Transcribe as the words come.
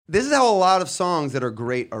this is how a lot of songs that are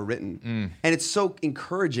great are written. And it's so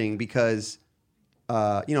encouraging because,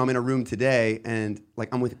 I'm in a room today and like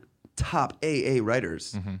I'm with top AA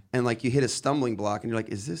writers and like you hit a stumbling block and you're like,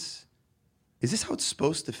 is this how it's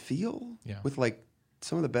supposed to feel with like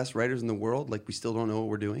some of the best writers in the world? Like we still don't know what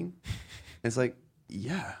we're doing. And it's like,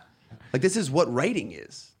 yeah, like this is what writing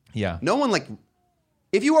is. Yeah. No one like,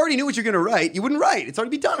 if you already knew what you're going to write, you wouldn't write. It's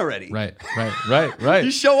already been done already. Right.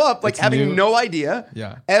 You show up like having no idea.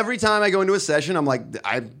 Yeah. Every time I go into a session, I'm like,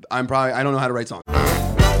 I don't know how to write songs.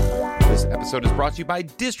 This episode is brought to you by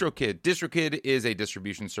DistroKid. DistroKid is a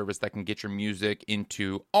distribution service that can get your music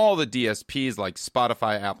into all the DSPs like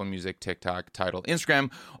Spotify, Apple Music, TikTok, Tidal,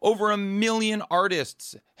 Instagram. Over 1 million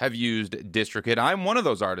artists have used DistroKid. I'm one of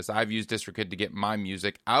those artists. I've used DistroKid to get my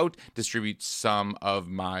music out, distribute some of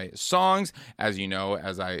my songs. As you know,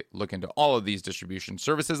 as I look into all of these distribution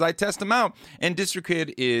services, I test them out. And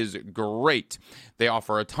DistroKid is great. They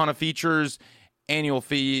offer a ton of features, annual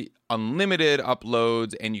fee, unlimited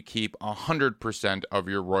uploads, and you keep 100% of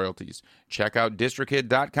your royalties. Check out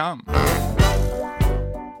distrokid.com.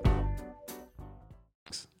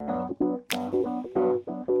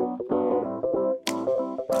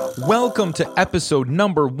 Welcome to episode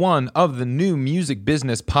number 1 of the New Music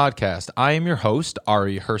Business Podcast. I am your host,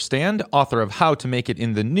 Ari Herstand, author of How to Make It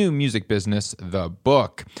in the New Music Business, the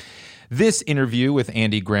book. This interview with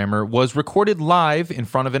Andy Grammer was recorded live in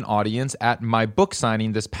front of an audience at my book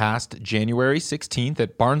signing this past January 16th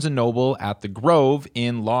at Barnes & Noble at the Grove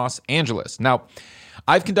in Los Angeles. Now,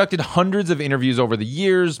 I've conducted hundreds of interviews over the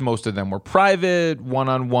years. Most of them were private,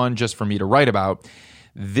 one-on-one, just for me to write about.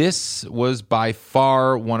 This was by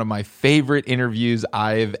far one of my favorite interviews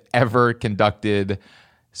I've ever conducted.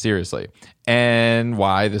 Seriously. And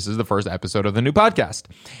why this is the first episode of the new podcast.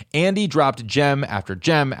 Andy dropped gem after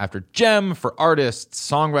gem after gem for artists,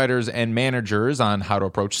 songwriters, and managers on how to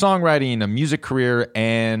approach songwriting, a music career,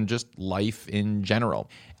 and just life in general.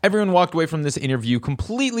 Everyone walked away from this interview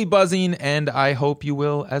completely buzzing, and I hope you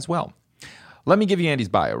will as well. Let me give you Andy's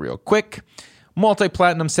bio real quick.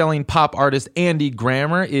 Multi-platinum selling pop artist Andy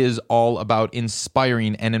Grammer is all about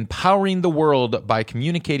inspiring and empowering the world by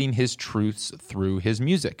communicating his truths through his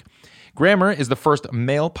music. Grammer is the first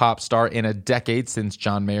male pop star in a decade since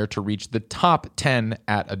John Mayer to reach the top 10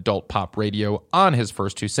 at adult pop radio on his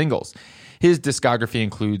first 2 singles. His discography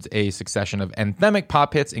includes a succession of anthemic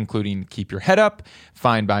pop hits, including Keep Your Head Up,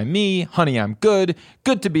 Fine By Me, Honey I'm Good,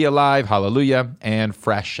 Good to Be Alive, Hallelujah, and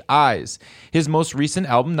Fresh Eyes. His most recent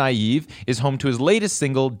album, Naive, is home to his latest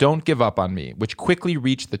single, Don't Give Up On Me, which quickly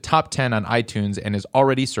reached the top 10 on iTunes and is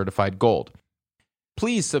already certified gold.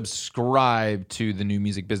 Please subscribe to the New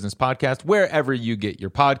Music Business Podcast wherever you get your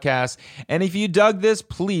podcasts. And if you dug this,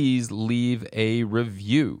 please leave a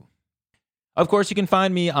review. Of course, you can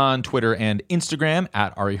find me on Twitter and Instagram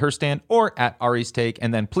at Ari Herstand or at Ari's Take.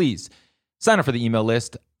 And then please sign up for the email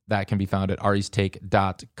list that can be found at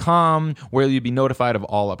aristake.com, where you'll be notified of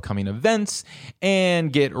all upcoming events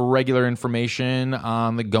and get regular information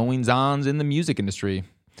on the goings-ons in the music industry.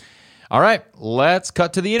 All right, let's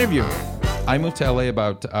cut to the interview. I moved to LA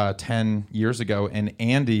about 10 years ago, and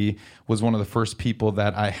Andy was one of the first people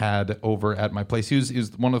that I had over at my place. He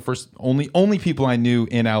was one of the first, only people I knew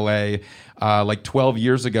in LA. Like 12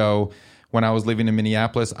 years ago, when I was living in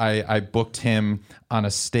Minneapolis, I booked him on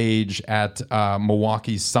a stage at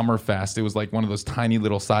Milwaukee's Summerfest. It was like one of those tiny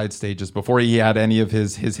little side stages. Before he had any of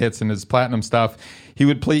his hits and his platinum stuff,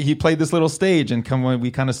 he played this little stage, and we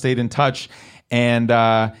kind of stayed in touch.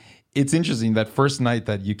 And it's interesting, that first night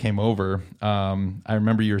that you came over, I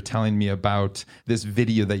remember you were telling me about this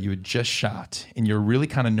video that you had just shot, and you're really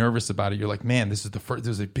kind of nervous about it. You're like, man, this is the first,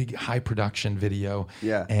 there's a big high production video.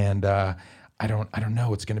 Yeah. And I don't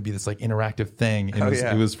know, it's going to be this like interactive thing. And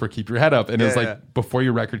it was for Keep Your Head Up. And it was like before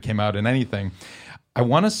your record came out and anything. I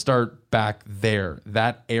want to start back there,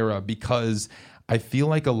 that era, because I feel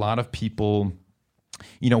like a lot of people,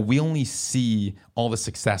 we only see all the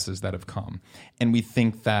successes that have come. And we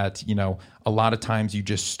think that, a lot of times you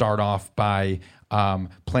just start off by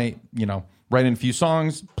writing a few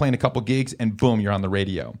songs, playing a couple gigs, and boom, you're on the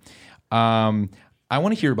radio. I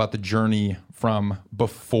want to hear about the journey from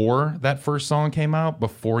before that first song came out,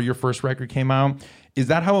 before your first record came out. Is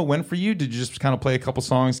that how it went for you? Did you just kind of play a couple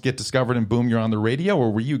songs, get discovered, and boom, you're on the radio?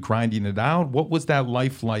 Or were you grinding it out? What was that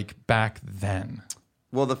life like back then?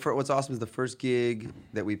 Well, what's awesome is the first gig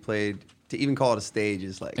that we played, to even call it a stage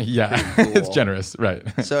is like, yeah, cool. It's generous, right?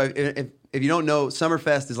 So if you don't know,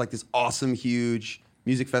 Summerfest is like this awesome, huge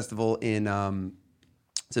music festival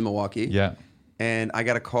it's in Milwaukee. Yeah. And I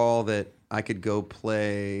got a call that I could go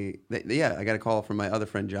play. I got a call from my other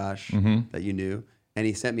friend Josh that you knew, and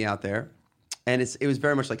he sent me out there. And it was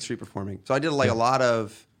very much like street performing. So I did like a lot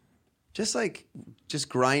of just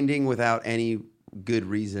grinding without any good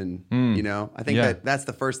reason, you know? I think that's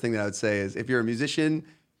the first thing that I would say is if you're a musician,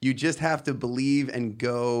 you just have to believe and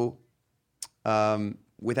go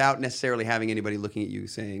without necessarily having anybody looking at you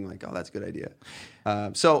saying like, oh, that's a good idea.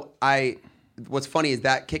 What's funny is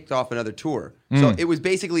that kicked off another tour. So it was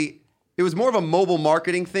basically, it was more of a mobile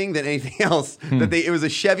marketing thing than anything else. It was a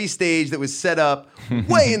Chevy stage that was set up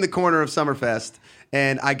way in the corner of Summerfest.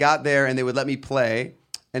 And I got there and they would let me play.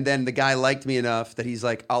 And then the guy liked me enough that he's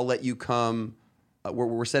like, I'll let you come.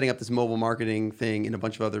 We're setting up this mobile marketing thing in a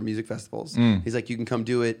bunch of other music festivals. He's like, you can come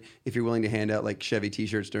do it if you're willing to hand out like Chevy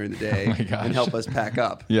t-shirts during the day and help us pack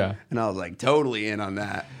up. Yeah. And I was like, totally in on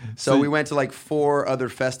that. So we went to like 4 other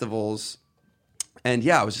festivals. And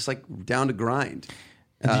I was just like down to grind.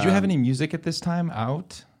 And did you have any music at this time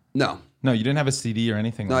out? No. No, you didn't have a CD or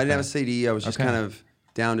anything No, like that? I didn't have a CD. I was just kind of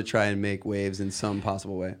down to try and make waves in some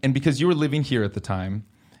possible way. And because you were living here at the time,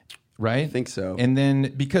 right? I think so. And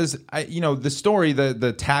then because, the story,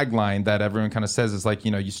 the tagline that everyone kind of says is like,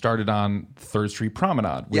 you started on 3rd Street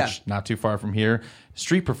Promenade, which not too far from here,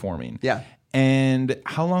 street performing. Yeah. And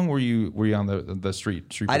how long were you on the street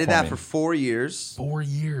performing? I did that for 4 years. 4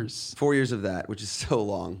 years. 4 years of that, which is so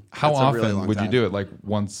long. How That's a often really long would time. you do it? Like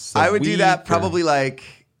once a I would week, do that or- probably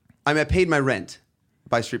I paid my rent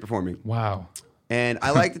by street performing. Wow. And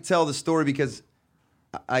I like to tell the story because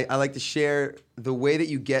I like to share the way that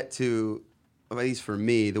you get to, at least for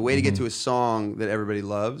me, the way to get to a song that everybody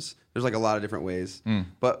loves. There's like a lot of different ways.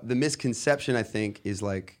 But the misconception, I think, is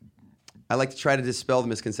like, I like to try to dispel the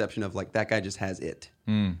misconception of like, that guy just has it.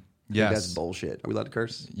 Yes. That's bullshit. Are we allowed to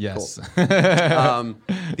curse? Yes. Cool.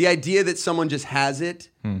 The idea that someone just has it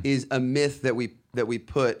is a myth that we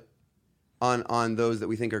put on those that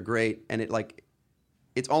we think are great, and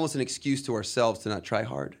it's almost an excuse to ourselves to not try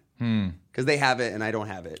hard because they have it and I don't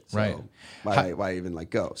have it. So Right. why even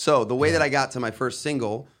go? So the way that I got to my first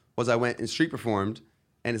single was I went and street performed,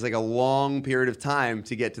 and it's like a long period of time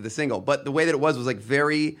to get to the single. But the way that it was like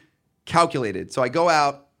very calculated. So I go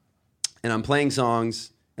out and I'm playing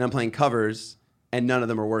songs and I'm playing covers, and none of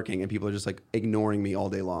them are working, and people are just like ignoring me all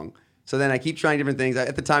day long. So then I keep trying different things.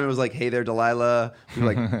 At the time, it was like, "Hey there, Delilah." People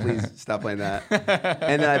were like, "Please stop playing that."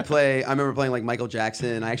 And then I remember playing like Michael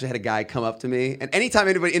Jackson. I actually had a guy come up to me, and anytime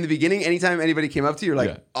anybody came up to you, you're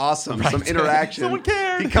like, "Awesome, some interaction." Someone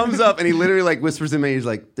cared. He comes up and he literally like whispers in me. He's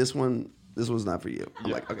like, "This one's not for you." I'm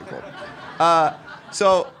like, "Okay, cool."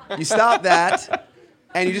 So you stop that.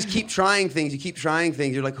 And you just keep trying things.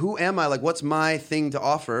 You're like, who am I? Like, what's my thing to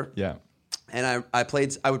offer? Yeah. And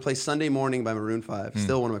I would play Sunday Morning by Maroon 5,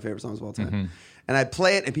 still one of my favorite songs of all time. And I'd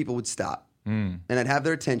play it and people would stop. And I'd have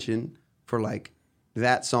their attention for like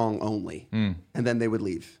that song only. And then they would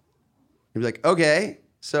leave. You'd be like, okay,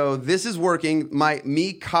 so this is working.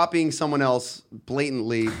 Me copying someone else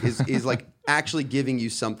blatantly is like actually giving you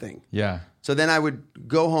something. Yeah. So then I would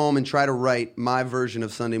go home and try to write my version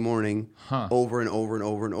of Sunday Morning over and over and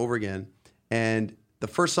over and over again. And the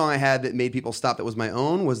first song I had that made people stop that was my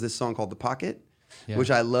own was this song called The Pocket, which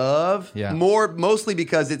I love. Yeah. Mostly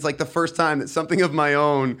because it's like the first time that something of my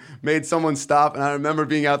own made someone stop. And I remember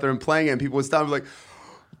being out there and playing it, and people would stop and be like,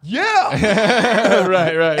 yeah!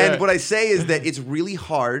 right. And what I say is that it's really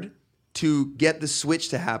hard to get the switch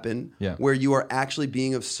to happen where you are actually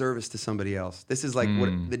being of service to somebody else. This is like what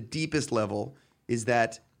the deepest level is,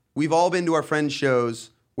 that we've all been to our friends' shows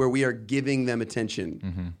where we are giving them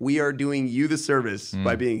attention. We are doing you the service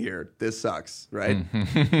by being here. This sucks, right?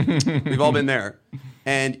 We've all been there.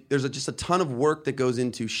 And there's just a ton of work that goes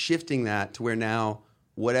into shifting that to where now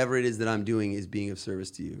whatever it is that I'm doing is being of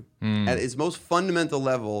service to you. At its most fundamental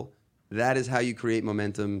level, that is how you create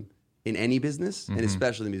momentum in any business, and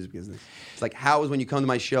especially the music business. It's like, how is when you come to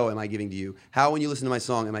my show, am I giving to you? How when you listen to my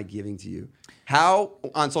song, am I giving to you? How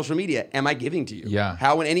on social media, am I giving to you? Yeah.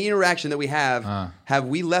 How in any interaction that we have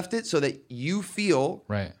we left it so that you feel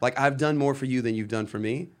like I've done more for you than you've done for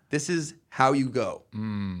me? This is how you go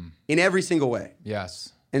in every single way.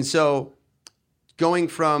 Yes. And so going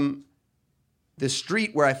from the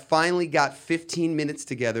street where I finally got 15 minutes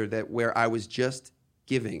together where I was just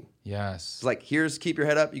giving. Yes. It's like, here's Keep Your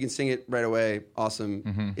Head Up. You can sing it right away.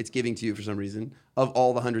 Awesome. It's giving to you for some reason. Of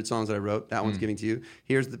all the 100 songs that I wrote, that one's giving to you.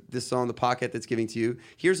 Here's this song, The Pocket, that's giving to you.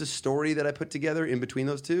 Here's a story that I put together in between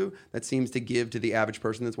those two that seems to give to the average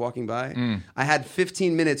person that's walking by. I had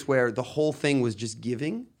 15 minutes where the whole thing was just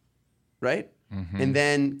giving, right? and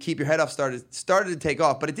then Keep Your Head Up started to take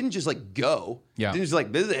off, but it didn't just like go. Yeah. It didn't just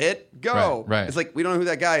like, this is a hit, go. Right. It's like, we don't know who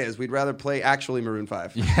that guy is. We'd rather play actually Maroon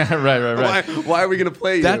 5. Yeah, right. Why are we going to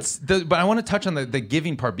play you? But I want to touch on the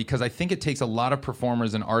giving part, because I think it takes a lot of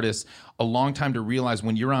performers and artists a long time to realize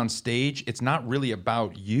when you're on stage, it's not really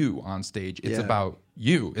about you on stage. It's about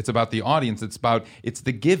you. It's about the audience. It's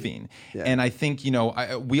the giving. Yeah. And I think,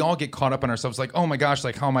 we all get caught up in ourselves like, oh my gosh,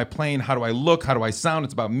 like how am I playing? How do I look? How do I sound?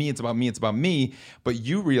 It's about me. It's about me. It's about me. But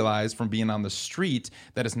you realize from being on the street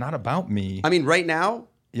that it's not about me. I mean, right now,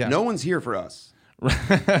 no one's here for us.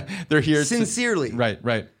 They're here sincerely.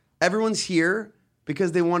 Right. Everyone's here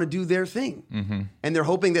because they want to do their thing. And they're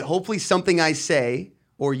hoping that hopefully something I say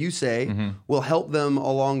or you say will help them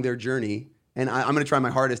along their journey. And I'm going to try my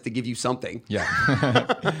hardest to give you something. Yeah.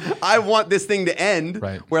 I want this thing to end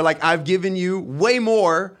where like I've given you way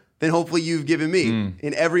more than hopefully you've given me.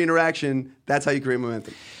 In every interaction, that's how you create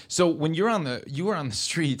momentum. So when you were on the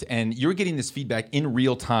street and you're getting this feedback in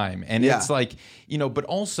real time, and it's like, but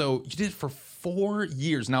also you did it for 4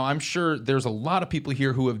 years. Now, I'm sure there's a lot of people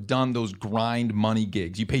here who have done those grind money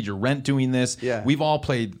gigs. You paid your rent doing this. Yeah. We've all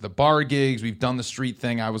played the bar gigs. We've done the street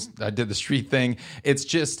thing. I did the street thing. It's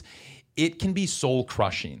just, it can be soul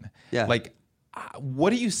crushing. Yeah. Like,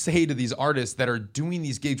 what do you say to these artists that are doing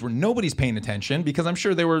these gigs where nobody's paying attention? Because I'm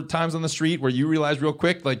sure there were times on the street where you realized real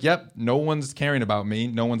quick, like, yep, no one's caring about me.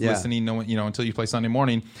 No one's listening. No one, until you play Sunday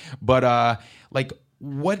morning. But like,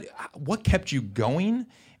 what kept you going?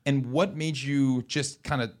 And what made you just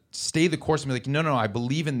kind of stay the course and be like, no, I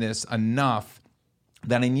believe in this enough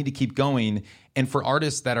that I need to keep going? And for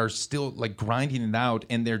artists that are still like grinding it out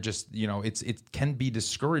and they're just, it can be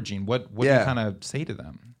discouraging. What do you kind of say to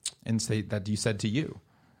them and say that you said to you?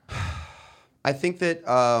 I think that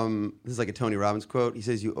this is like a Tony Robbins quote. He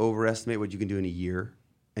says, you overestimate what you can do in a year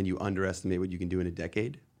and you underestimate what you can do in a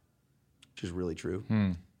decade, which is really true.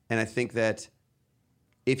 And I think that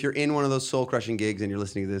if you're in one of those soul-crushing gigs and you're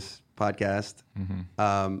listening to this podcast,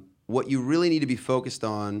 what you really need to be focused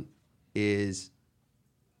on is,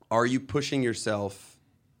 are you pushing yourself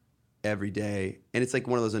every day? And it's like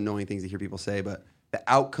one of those annoying things to hear people say, but the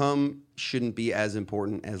outcome shouldn't be as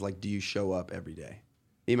important as like, do you show up every day?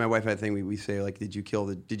 Me and my wife had a thing we say, like, did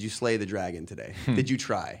you slay the dragon today? Did you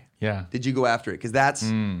try? Yeah. Did you go after it? Because that's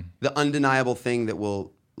the undeniable thing that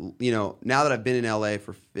will, now that I've been in LA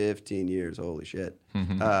for 15 years, holy shit,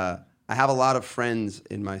 I have a lot of friends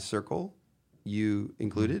in my circle, you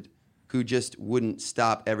included, who just wouldn't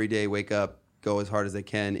stop every day, wake up, go as hard as they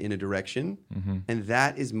can in a direction. And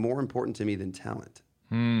that is more important to me than talent,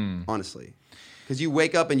 honestly. Because you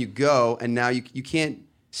wake up and you go, and now you can't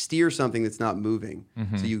steer something that's not moving.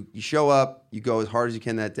 So you show up, you go as hard as you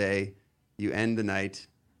can that day, you end the night,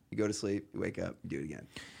 you go to sleep, you wake up, you do it again.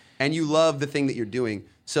 And you love the thing that you're doing.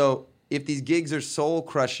 So if these gigs are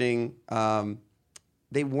soul-crushing,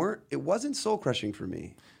 it wasn't soul-crushing for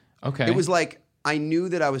me. Okay. It was like, I knew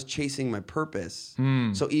that I was chasing my purpose.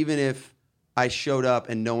 So even if I showed up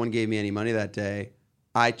and no one gave me any money that day,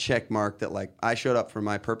 I checkmarked that, like, I showed up for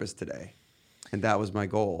my purpose today. And that was my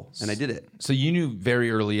goal. And I did it. So you knew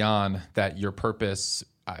very early on that your purpose,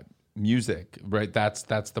 music, right? That's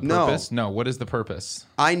the purpose? No. What is the purpose?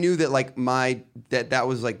 I knew that, like, that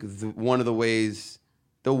was, like, one of the ways,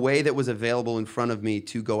 the way that was available in front of me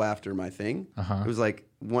to go after my thing. It was like,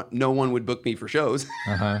 no one would book me for shows.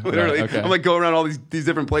 Literally. Right, okay. I'm like going around all these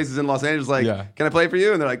different places in Los Angeles, like, can I play for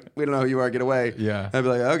you? And they're like, we don't know who you are, get away. Yeah. And I'd be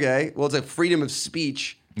like, okay. Well, it's a freedom of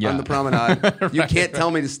speech on the promenade. You can't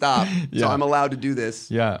tell me to stop. So I'm allowed to do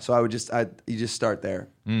this. Yeah. So you just start there.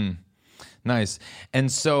 Nice.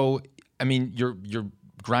 And so, I mean, you're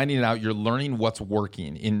grinding it out. You're learning what's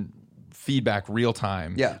working in feedback real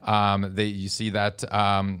time. Yeah. You see that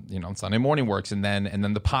Sunday morning works, and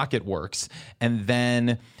then the pocket works, and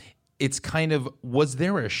then it's kind of, was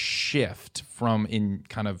there a shift from in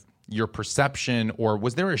kind of your perception, or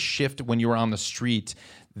was there a shift when you were on the street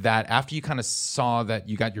that after you kind of saw that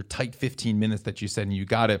you got your tight 15 minutes that you said and you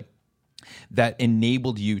got it, that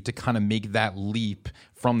enabled you to kind of make that leap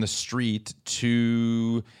from the street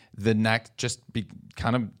to the next,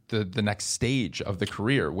 kind of the next stage of the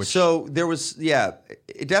career? So there was,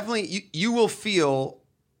 it definitely, you will feel,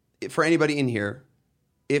 for anybody in here,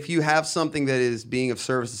 if you have something that is being of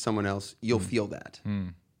service to someone else, you'll feel that.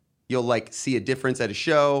 You'll like see a difference at a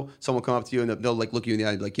show, someone come up to you and they'll like look you in the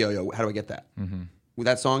eye and be like, yo, how do I get that? With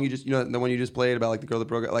that song you just, the one you just played about like the girl that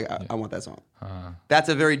broke it, like I want that song. That's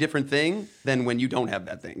a very different thing than when you don't have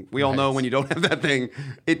that thing. We all know when you don't have that thing,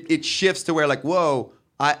 it shifts to where like, whoa,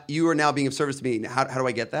 you are now being of service to me. How do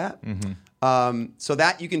I get that? So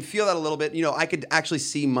that you can feel that a little bit. I could actually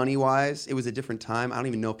see money-wise, it was a different time. I don't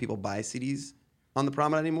even know if people buy CDs on the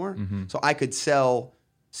Promenade anymore. So I could sell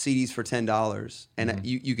CDs for $10, and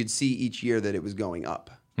you could see each year that it was going up.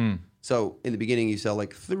 So in the beginning, you sell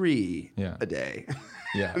like 3 a day.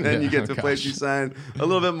 Yeah. And then you get to a place you sign a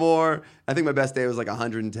little bit more. I think my best day was like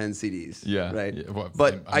 110 CDs. Yeah. Right. Yeah. Well,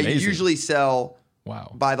 but amazing. I usually sell,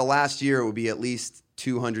 wow. by the last year, it would be at least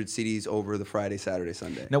 200 CDs over the Friday, Saturday,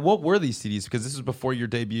 Sunday. Now, what were these CDs? Because this was before your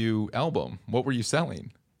debut album. What were you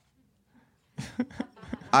selling?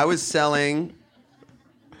 I was selling,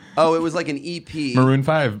 it was like an EP. Maroon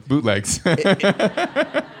 5 bootlegs.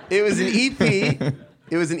 It was an EP.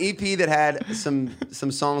 It was an EP that had some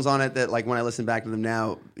songs on it that, like, when I listen back to them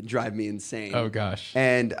now, drive me insane. Oh, gosh.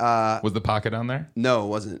 And was the Pocket on there? no, it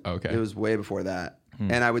wasn't. Okay. It was way before that.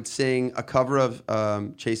 And I would sing a cover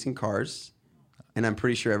of Chasing Cars, and I'm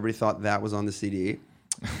pretty sure everybody thought that was on the CD.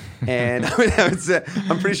 And I would say,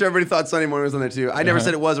 I'm pretty sure everybody thought Sunday Morning was on there too. I never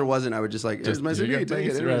said it was or wasn't. I would just like, here's my CD,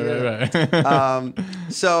 take it. Right.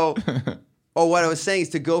 So, what I was saying is,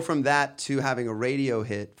 to go from that to having a radio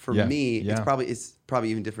hit for me, it's probably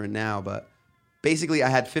even different now. But basically, I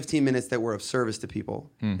had 15 minutes that were of service to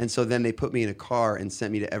people, and so then they put me in a car and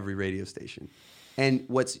sent me to every radio station. And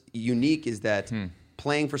what's unique is that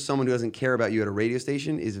playing for someone who doesn't care about you at a radio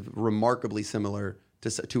station is remarkably similar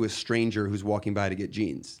to a stranger who's walking by to get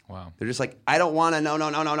jeans. Wow. They're just like, I don't want to,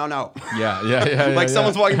 no. Yeah. Like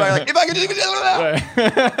someone's walking by, like, if I could just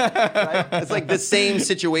right? It's like the same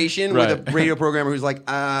situation with a radio programmer who's like,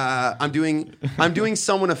 I'm doing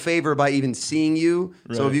someone a favor by even seeing you.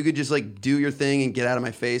 Right. So if you could just like do your thing and get out of my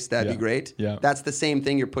face, that'd be great. Yeah. That's the same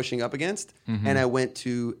thing you're pushing up against. And I went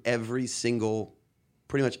to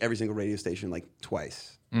pretty much every single radio station like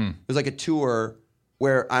twice. It was like a tour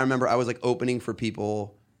where I remember I was like opening for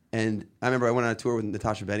people, and I remember I went on a tour with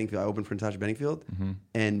Natasha Bedingfield. I opened for Natasha Bedingfield,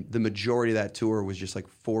 and the majority of that tour was just like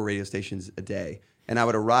 4 radio stations a day. And I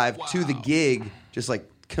would arrive to the gig just like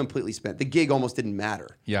completely spent. The gig almost didn't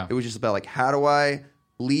matter. Yeah. It was just about like, how do I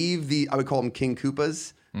leave I would call them King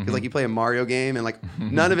Koopas, because like you play a Mario game and like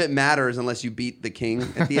none of it matters unless you beat the king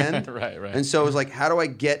at the end. Right. And so it was like, how do I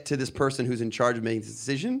get to this person who's in charge of making this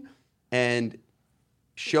decision and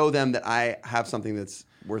show them that I have something that's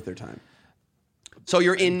worth their time. So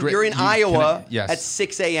you're in Iowa at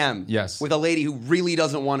 6 a.m. With a lady who really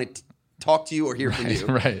doesn't want to talk to you or hear from you.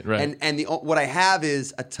 Right. And what I have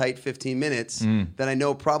is a tight 15 minutes that I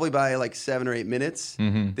know probably by like 7 or 8 minutes.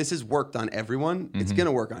 This has worked on everyone. It's going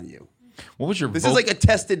to work on you. What was your? This is like a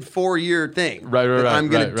tested 4-year thing. Right. I'm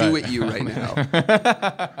going to do at you right now,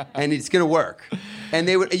 and it's going to work. And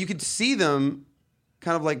you could see them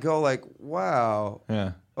kind of like go like, wow,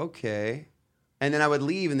 okay. And then I would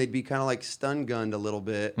leave and they'd be kind of like stun gunned a little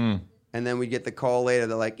bit. And then we'd get the call later.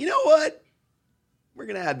 They're like, you know what? We're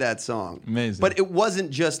going to add that song. Amazing. But it wasn't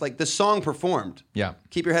just like the song performed. Yeah.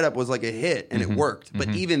 Keep Your Head Up was like a hit and it worked. But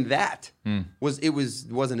even that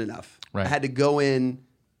wasn't enough. Right. I had to go in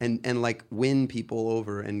and like win people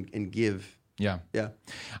over and give. Yeah.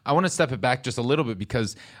 I want to step it back just a little bit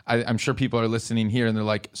because I'm sure people are listening here and they're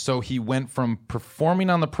like, so he went from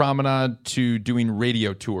performing on the Promenade to doing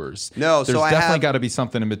radio tours. No, there's definitely got to be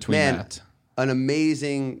something in between that. An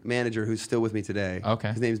amazing manager who's still with me today. Okay.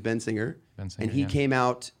 His name's Ben Singer. And he came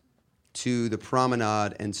out to the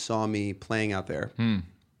Promenade and saw me playing out there.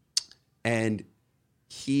 And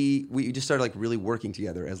we just started like really working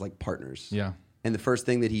together as like partners. Yeah. And the first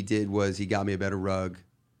thing that he did was he got me a better rug.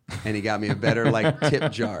 And he got me a better like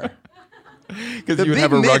tip jar. Because you would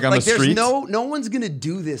have a rug on the street. No one's gonna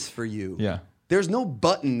do this for you. Yeah. There's no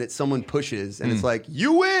button that someone pushes and it's like,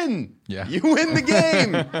 you win. Yeah. You win the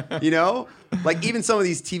game. You know? Like even some of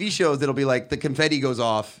these TV shows that'll be like the confetti goes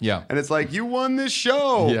off. Yeah. And it's like, you won this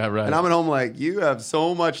show. Yeah, right. And I'm at home like, you have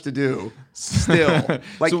so much to do still.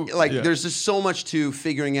 There's just so much to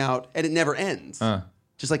figuring out and it never ends.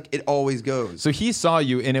 Just like it always goes. So he saw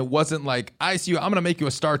you, and it wasn't like, I see you, I'm going to make you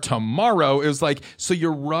a star tomorrow. It was like, so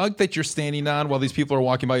your rug that you're standing on while these people are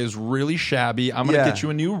walking by is really shabby. I'm going to get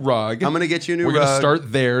you a new rug. I'm going to get you a new rug. We're going to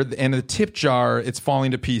start there. And the tip jar, it's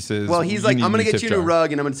falling to pieces. Well, he's like, I'm going to get you a new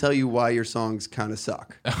rug, and I'm going to tell you why your songs kind of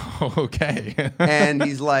suck. Okay. And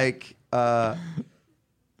he's like,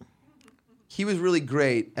 he was really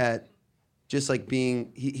great at just like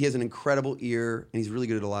being, he has an incredible ear and he's really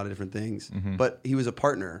good at a lot of different things. But he was a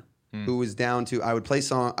partner who was down to, I would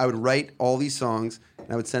write all these songs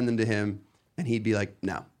and I would send them to him and he'd be like,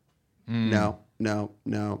 no. Yeah.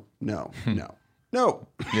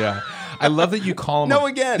 I love that you call him. No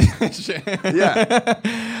again.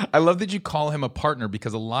 Yeah. I love that you call him a partner,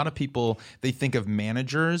 because a lot of people, they think of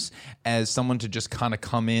managers as someone to just kind of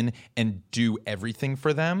come in and do everything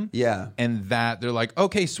for them. Yeah. And that they're like,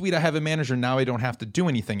 okay, sweet, I have a manager. Now I don't have to do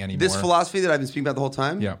anything anymore. This philosophy that I've been speaking about the whole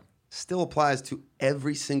time still applies to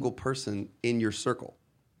every single person in your circle.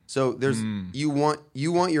 So there's you want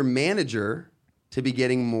your manager to be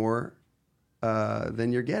getting more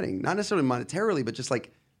than you're getting. Not necessarily monetarily, but just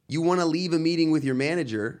like you want to leave a meeting with your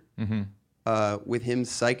manager with him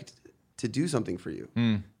psyched to do something for you.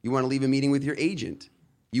 You want to leave a meeting with your agent.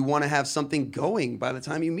 You want to have something going by the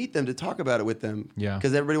time you meet them to talk about it with them. Yeah.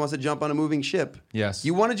 Because everybody wants to jump on a moving ship. Yes.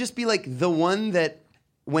 You want to just be like the one that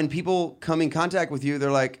when people come in contact with you,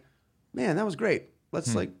 they're like, man, that was great.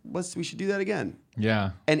 We should do that again.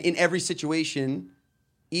 Yeah. And in every situation,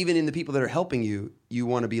 even in the people that are helping you, you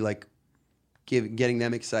want to be like getting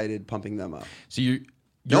them excited, pumping them up. So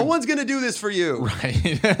no one's going to do this for you.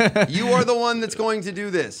 Right. You are the one that's going to do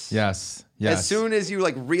this. Yes. As soon as you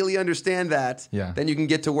like really understand that, then you can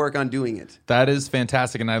get to work on doing it. That is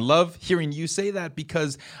fantastic. And I love hearing you say that,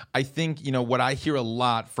 because I think, what I hear a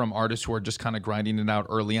lot from artists who are just kind of grinding it out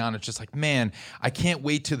early on, it's just like, man, I can't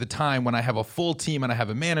wait to the time when I have a full team and I have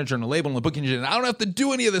a manager and a label and a booking agent, and I don't have to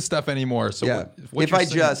do any of this stuff anymore. So if I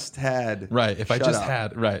just had. Right. If I just up.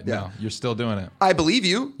 had. Right. Yeah. No, you're still doing it. I believe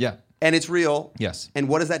you. Yeah. And it's real. Yes. And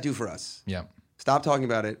what does that do for us? Yeah. Stop talking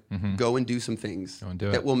about it. Go and do some things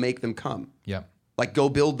that will make them come. Yeah. Like go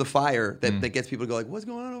build the fire that gets people to go like, what's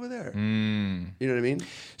going on over there? You know what I mean?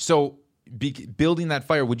 So building that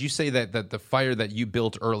fire, would you say that the fire that you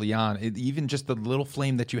built early on, even just the little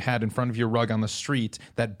flame that you had in front of your rug on the street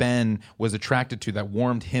that Ben was attracted to, that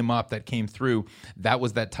warmed him up, that came through, that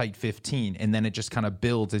was that tight 15. And then it just kind of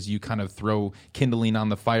builds as you kind of throw kindling on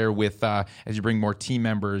the fire with, as you bring more team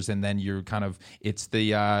members, and then you're kind of, it's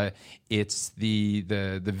the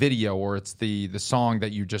video, or it's the song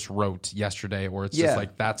that you just wrote yesterday, or it's just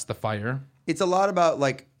like, that's the fire. It's a lot about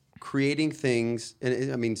like creating things,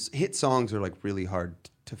 and I mean, hit songs are like really hard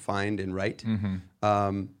to find and write.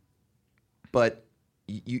 But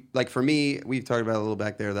you like, for me, we've talked about it a little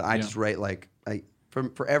back there, that I just write like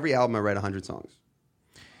for every album I write 100 songs.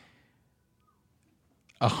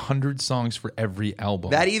 100 songs for every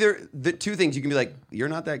album. That either the two things, you can be like, you're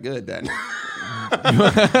not that good then, or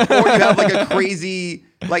you have like a crazy.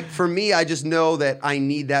 Like for me, I just know that I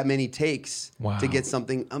need that many takes to get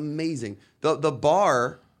something amazing. The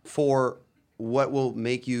bar for what will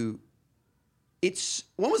make you,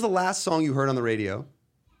 when was the last song you heard on the radio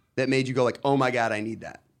that made you go like, oh my God, I need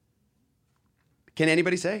that? Can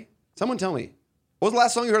anybody say? Someone tell me. What was the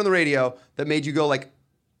last song you heard on the radio that made you go like,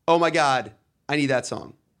 oh my God, I need that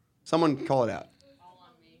song? Someone call it out. All on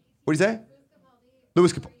Me. What do you say?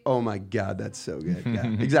 Louis Capaldi. Oh my God, that's so good. Yeah,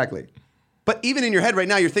 exactly. But even in your head right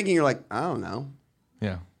now, you're thinking, you're like, I don't know.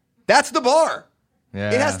 Yeah. That's the bar.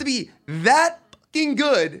 Yeah. It has to be that fucking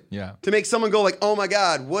good to make someone go like, oh my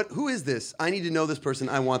God, who is this? I need to know this person.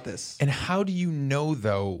 I want this. And how do you know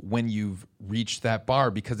though when you've reached that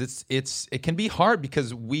bar? Because it can be hard,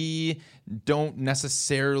 because we're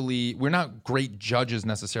not great judges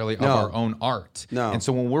necessarily of our own art. No. And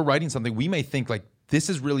so when we're writing something, we may think like, this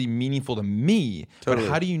is really meaningful to me. Totally.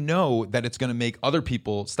 But how do you know that it's going to make other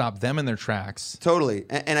people stop them in their tracks? Totally.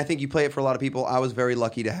 And I think you play it for a lot of people. I was very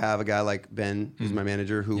lucky to have a guy like Ben, who's my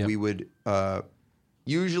manager, who we would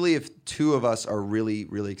usually, if two of us are really,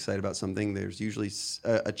 really excited about something, there's usually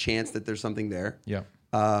a chance that there's something there. Yeah.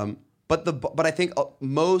 But I think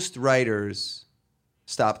most writers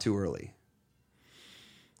stop too early.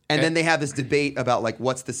 And then they have this debate about like,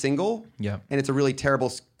 what's the single? Yeah. And it's a really terrible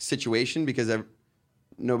situation because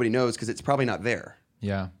nobody knows, because it's probably not there.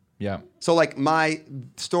 Yeah. Yeah. So like my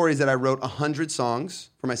story is that I wrote 100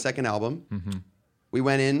 songs for my second album. We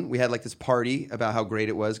went in, we had like this party about how great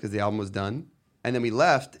it was because the album was done. And then we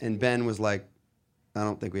left, and Ben was like, I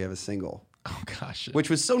don't think we have a single. Oh, gosh. Which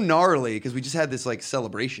was so gnarly because we just had this like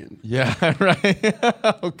celebration. Yeah, right.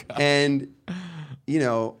 Oh, God. And,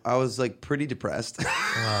 I was like pretty depressed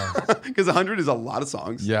because 100 is a lot of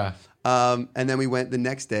songs. Yeah. And then we went the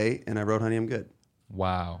next day, and I wrote Honey, I'm Good.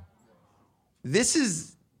 Wow. This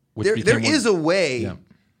is, there is a way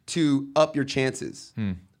to up your chances.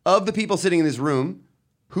 Of the people sitting in this room,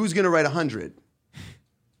 who's going to write 100?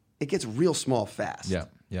 It gets real small fast. Yeah,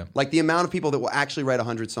 yeah. Like the amount of people that will actually write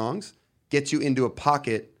 100 songs gets you into a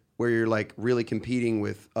pocket where you're like really competing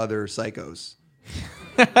with other psychos.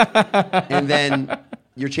 And then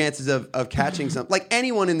your chances of catching something, like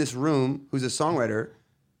anyone in this room who's a songwriter,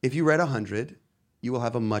 if you write 100, you will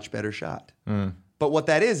have a much better shot. But what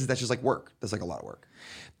that is that's just like work. That's like a lot of work.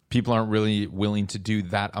 People aren't really willing to do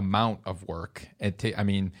that amount of work.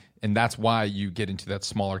 And that's why you get into that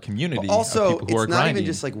smaller community But also, of people who are it's not grinding. even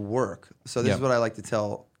just like work. So this is what I like to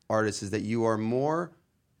tell artists is that you are more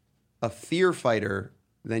a fear fighter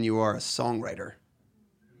than you are a songwriter.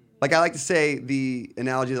 Like I like to say the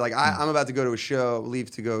analogy, like I'm about to go to a show,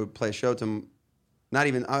 leave to go play a show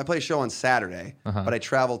I play a show on Saturday, but I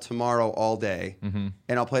travel tomorrow all day, and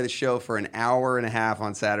I'll play the show for an hour and a half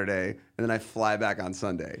on Saturday, and then I fly back on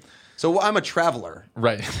Sunday. So I'm a traveler.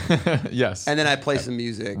 Right. Yes. And then I play some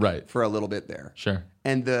music for a little bit there. Sure.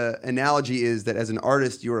 And the analogy is that as an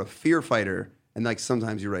artist, you're a fear fighter, and like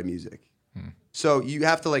sometimes you write music. So you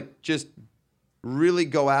have to like just really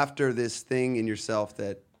go after this thing in yourself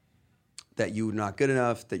that you're not good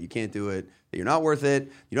enough, that you can't do it, that you're not worth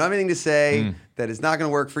it, you don't have anything to say, that it's not going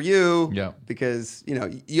to work for you, because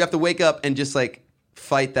you have to wake up and just like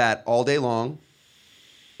fight that all day long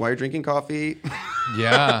while you're drinking coffee,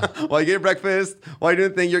 while you get breakfast, while you're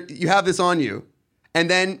doing the thing. You have this on you, and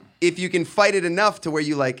then if you can fight it enough to where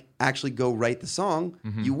you like actually go write the song,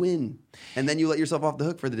 you win, and then you let yourself off the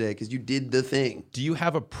hook for the day because you did the thing. Do you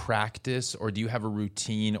have a practice, or do you have a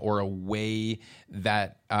routine, or a way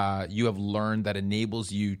that you have learned that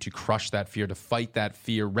enables you to crush that fear, to fight that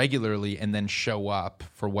fear regularly, and then show up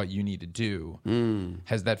for what you need to do?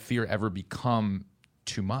 Has that fear ever become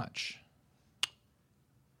too much?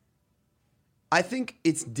 I think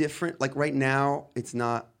it's different. Like right now, it's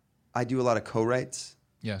not. I do a lot of co-writes.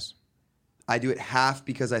 Yes. I do it half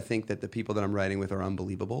because I think that the people that I'm writing with are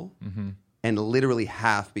unbelievable, and literally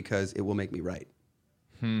half because it will make me write.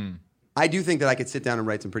 I do think that I could sit down and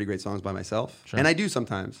write some pretty great songs by myself, and I do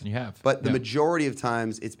sometimes. You have. But the majority of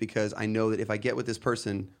times, it's because I know that if I get with this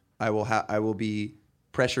person, I will be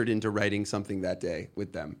pressured into writing something that day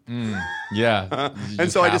with them.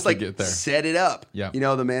 And so I just like set it up. Yeah.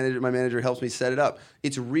 My manager helps me set it up.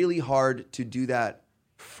 It's really hard to do that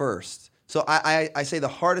first. So I say the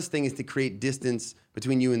hardest thing is to create distance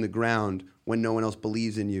between you and the ground when no one else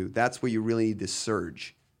believes in you. That's where you really need this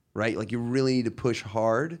surge, right? Like you really need to push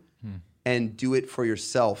hard and do it for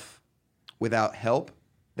yourself without help.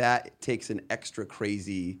 That takes an extra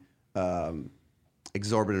crazy,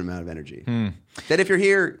 exorbitant amount of energy. That if you're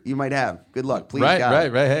here, you might have. Good luck, please. Right.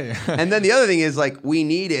 God. Hey. And then the other thing is like we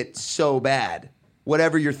need it so bad.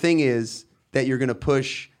 Whatever your thing is that you're going to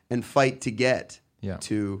push and fight to get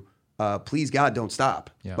to. Please God, don't stop.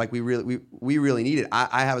 Like we really need it.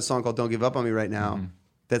 I have a song called "Don't Give Up on Me" right now.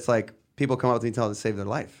 That's like people come up to me and tell me to save their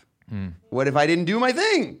life. What if I didn't do my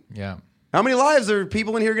thing? Yeah. How many lives are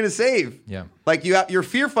people in here going to save? Yeah. Like you're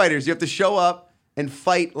fear fighters. You have to show up and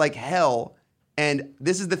fight like hell. And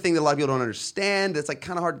this is the thing that a lot of people don't understand. That's like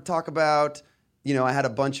kind of hard to talk about. I had a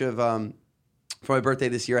bunch of for my birthday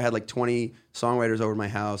this year. I had like 20 songwriters over to my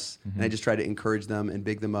house, and I just tried to encourage them and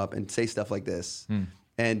big them up and say stuff like this.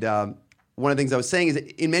 And one of the things I was saying is that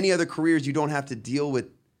in many other careers, you don't have to deal with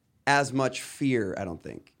as much fear, I don't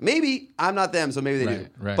think. Maybe I'm not them, so maybe they do.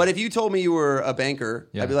 Right. But if you told me you were a banker,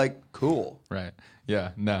 I'd be like, cool. Right.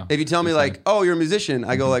 Yeah. No. If you tell me like, oh, you're a musician,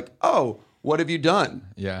 I go like, oh, what have you done?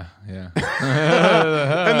 Yeah. And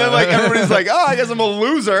then like everybody's like, oh, I guess I'm a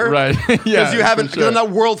loser. Right. Because because I'm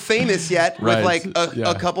not world famous yet with like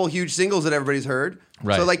Yeah. a couple huge singles that everybody's heard.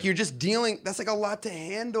 Right. So like you're just dealing, that's like a lot to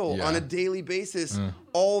handle on a daily basis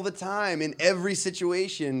all the time in every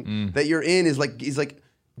situation that you're in is like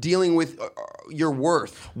dealing with your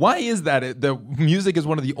worth. Why is that? The music is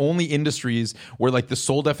one of the only industries where like the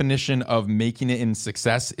sole definition of making it in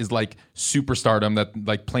success is like superstardom, that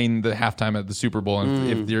like playing the halftime at the Super Bowl. And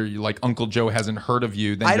if you're like Uncle Joe hasn't heard of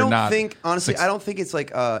you, then you're not. Honestly, I don't think it's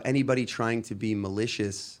like anybody trying to be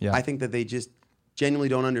malicious. Yeah. I think that they just genuinely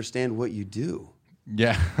don't understand what you do.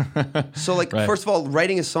 Yeah. So like, first of all,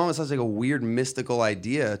 writing a song sounds like a weird mystical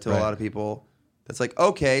idea to a lot of people. That's like,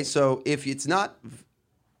 okay, so if it's not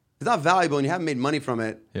valuable and you haven't made money from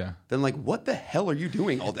it, then like, what the hell are you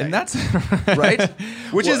doing all day? And that's right.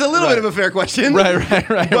 Which is a little bit of a fair question. Right.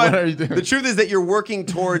 But What are you doing? The truth is that you're working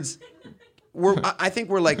towards. I think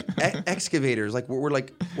we're like excavators. Like we're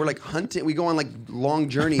like hunting. We go on like long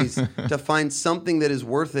journeys to find something that is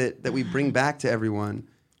worth it that we bring back to everyone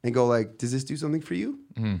and go like, does this do something for you?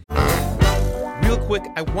 Real quick,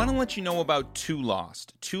 I want to let you know about Too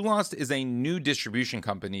Lost. Too Lost is a new distribution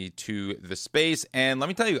company to the space, and let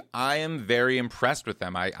me tell you, I am very impressed with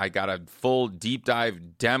them. I got a full deep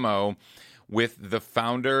dive demo with the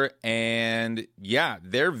founder, and yeah,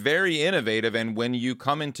 they're very innovative, and when you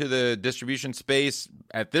come into the distribution space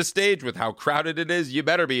at this stage with how crowded it is, you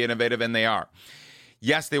better be innovative, and they are.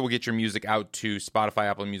 Yes, they will get your music out to Spotify,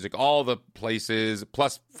 Apple Music, all the places,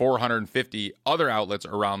 plus 450 other outlets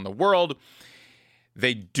around the world.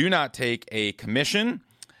 They do not take a commission.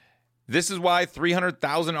 This is why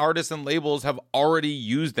 300,000 artists and labels have already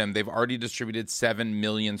used them. They've already distributed 7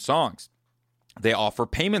 million songs. They offer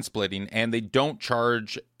payment splitting, and they don't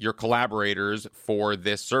charge your collaborators for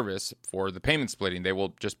this service for the payment splitting. They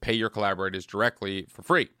will just pay your collaborators directly for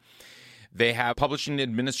free. They have publishing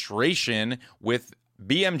administration with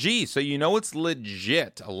BMG, so you know it's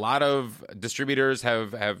legit. A lot of distributors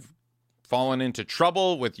have fallen into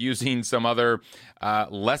trouble with using some other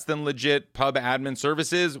less than legit pub admin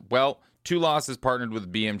services. Well, Two Lost is partnered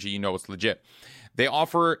with BMG. You know it's legit. They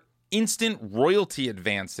offer instant royalty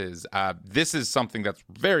advances. This is something that's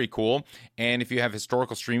very cool. And if you have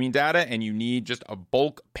historical streaming data and you need just a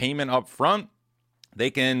bulk payment up front,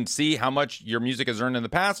 they can see how much your music has earned in the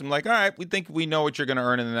past. I'm like, all right, we think we know what you're going to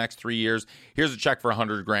earn in the next 3 years. Here's a check for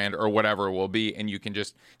 $100,000 or whatever it will be. And you can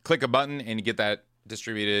just click a button and you get that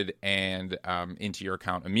distributed and into your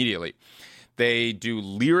account immediately. They do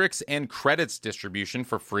lyrics and credits distribution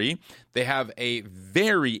for free. They have a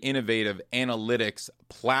very innovative analytics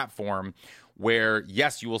platform where,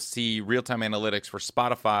 yes, you will see real-time analytics for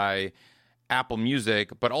Spotify, Apple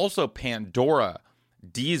Music, but also Pandora,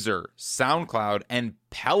 Deezer, SoundCloud, and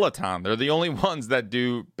Peloton. They're the only ones that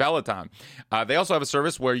do Peloton. They also have a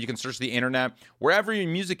service where you can search the internet wherever your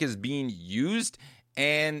music is being used,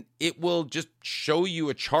 and it will just show you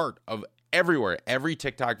a chart of everywhere, every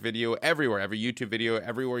TikTok video, everywhere, every YouTube video,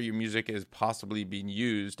 everywhere your music is possibly being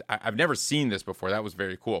used. I've never seen this before. That was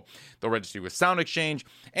very cool. They'll register you with Sound Exchange,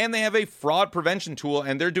 and they have a fraud prevention tool,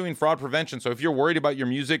 and they're doing fraud prevention. So if you're worried about your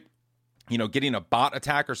music, you know, getting a bot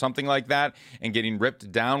attack or something like that and getting ripped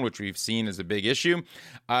down, which we've seen is a big issue,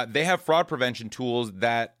 they have fraud prevention tools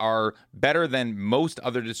that are better than most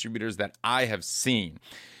other distributors that I have seen.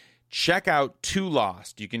 Check out Two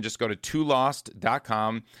Lost. You can just go to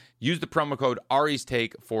twolost.com, use the promo code Ari's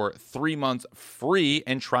Take for 3 months free,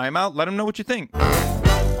 and try them out. Let them know what you think.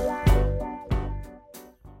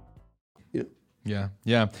 Yeah.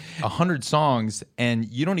 100 songs, and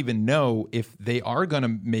you don't even know if they are going to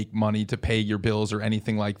make money to pay your bills or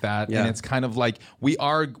anything like that. Yeah. And it's kind of like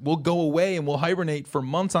we'll go away and we'll hibernate for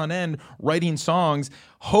months on end writing songs,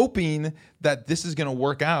 hoping that this is going to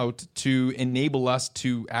work out to enable us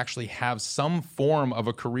to actually have some form of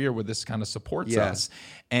a career where this kind of supports us.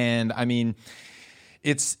 And I mean,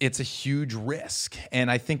 it's a huge risk. And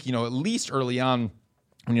I think, you know, at least early on,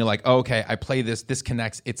 when you're like, oh, okay, I play this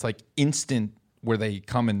connects, it's like instant where they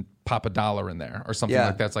come and pop $1 in there or something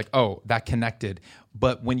like that. It's like, oh, that connected.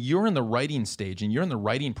 But when you're in the writing stage and you're in the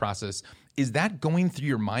writing process, is that going through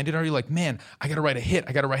your mind? And are you like, man, I got to write a hit.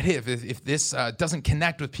 If this doesn't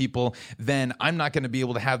connect with people, then I'm not going to be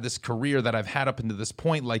able to have this career that I've had up until this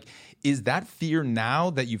point. Like, is that fear now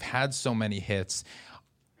that you've had so many hits?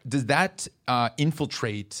 Does that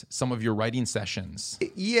infiltrate some of your writing sessions?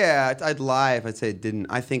 Yeah, I'd lie if I'd say it didn't.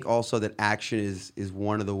 I think also that action is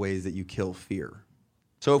one of the ways that you kill fear.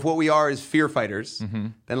 So if what we are is fear fighters,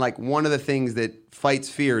 then like one of the things that fights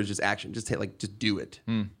fear is just action. Just do it.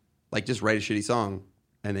 Like just write a shitty song,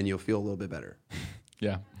 and then you'll feel a little bit better.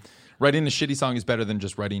 Yeah, writing a shitty song is better than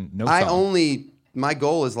just writing no song. My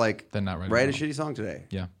goal is like then not write a shitty song today.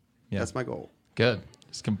 Yeah, that's my goal. Good.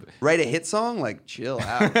 Write a hit song? Like, chill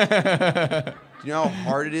out. Do you know how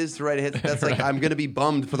hard it is to write a hit? That's like, I'm going to be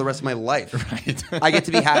bummed for the rest of my life. Right. I get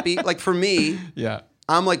to be happy. Like, for me,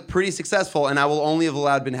 I'm like pretty successful, and I will only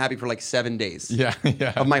have been happy for like 7 days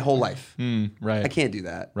of my whole life. Right. I can't do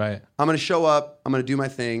that. Right. I'm going to show up. I'm going to do my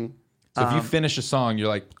thing. So if you finish a song, you're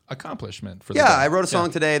like, accomplishment for the day. I wrote a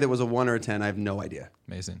song today that was a 1 or a 10. I have no idea.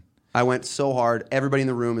 Amazing. I went so hard. Everybody in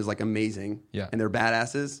the room is like amazing. Yeah. And they're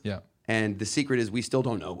badasses. Yeah. And the secret is we still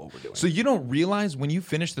don't know what we're doing. So you don't realize when you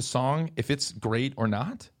finish the song if it's great or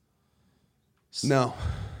not? No.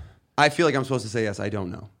 I feel like I'm supposed to say yes. I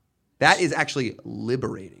don't know. That is actually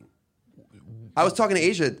liberating. I was talking to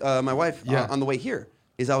Asia, my wife, on the way here.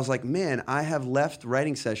 I was like, man, I have left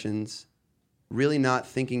writing sessions really not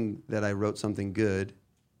thinking that I wrote something good,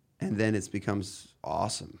 and then it becomes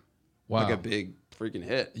awesome. Wow. Like a big freaking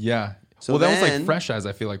hit. Yeah. So that was like Fresh Eyes,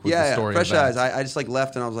 I feel like, was the story. Fresh Eyes. I just like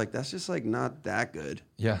left and I was like, that's just like not that good.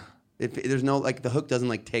 Yeah. If there's no like the hook doesn't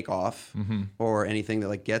like take off or anything that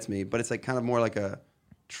like gets me, but it's like kind of more like a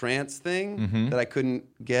trance thing that I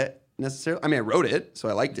couldn't get necessarily. I mean, I wrote it, so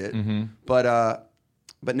I liked it,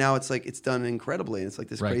 but now it's like it's done incredibly, and it's like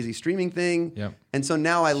this crazy streaming thing. Yep. And so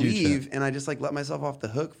now I Huge leave hit. and I just like let myself off the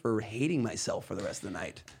hook for hating myself for the rest of the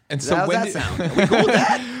night. And so how's when that sound? Are we cool with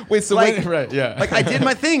that? Wait, so like, right, yeah. Like I did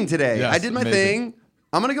my thing today. Yes, I did my amazing. thing.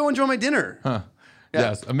 I'm gonna go enjoy my dinner. Huh. Yeah.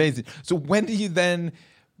 Yes, amazing. So when do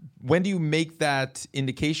you make that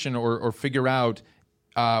indication or figure out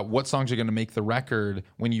what songs are going to make the record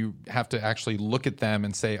when you have to actually look at them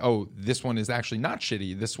and say, oh, this one is actually not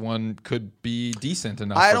shitty. This one could be decent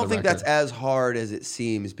enough. I don't think that's as hard as it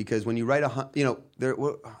seems, because when you write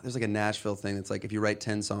there's like a Nashville thing that's like, if you write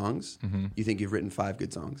 10 songs, you think you've written 5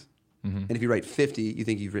 good songs. And if you write 50, you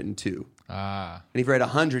think you've written 2. And if you write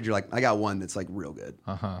 100, you're like, I got one that's like real good.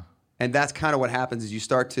 And that's kind of what happens is you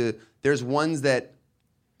start to, there's ones that,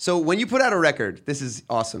 so when you put out a record, this is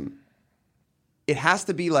awesome. It has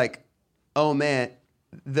to be like, oh man,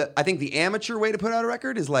 I think the amateur way to put out a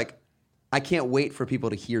record is like, I can't wait for people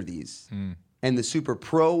to hear these. And the super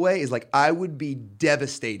pro way is like, I would be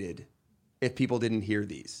devastated if people didn't hear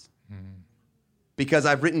these. Because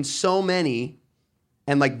I've written so many,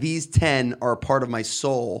 and like these 10 are a part of my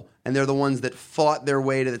soul, and they're the ones that fought their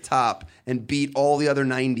way to the top and beat all the other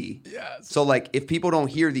 90. Yes. So like, if people don't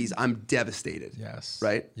hear these, I'm devastated. Yes.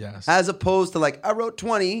 Right? Yes. As opposed to like, I wrote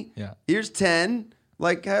 20. Yeah. Here's 10.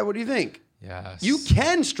 Like, hey, what do you think? Yes. You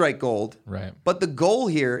can strike gold. Right. But the goal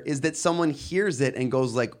here is that someone hears it and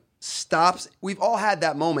goes like, stops. We've all had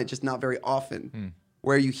that moment, just not very often,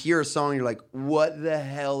 where you hear a song and you're like, what the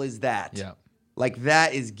hell is that? Yeah. Like,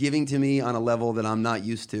 that is giving to me on a level that I'm not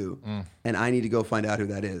used to, and I need to go find out who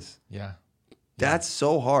that is. Yeah. That's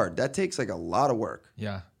so hard. That takes like a lot of work.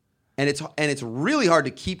 Yeah. And it's really hard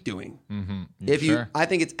to keep doing. I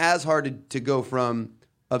think it's as hard to go from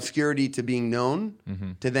obscurity to being known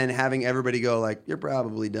to then having everybody go like, you're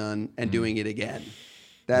probably done, and doing it again.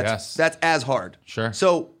 That's as hard. Sure.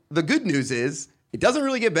 So the good news is it doesn't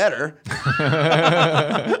really get better.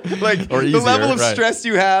 Like, or easier, the level of stress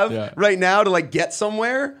you have right now to like get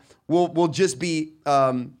somewhere will just be,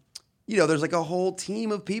 there's like a whole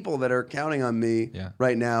team of people that are counting on me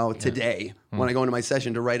right now today when I go into my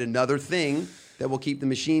session to write another thing that will keep the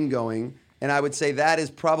machine going. And I would say that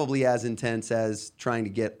is probably as intense as trying to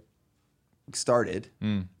get started,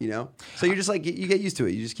 So you're just like, you get used to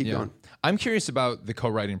it. You just keep going. I'm curious about the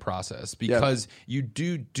co-writing process because you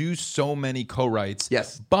do so many co-writes.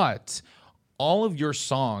 Yes. But all of your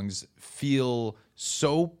songs feel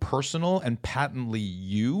so personal and patently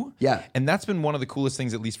you. Yeah. And that's been one of the coolest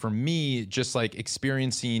things, at least for me, just like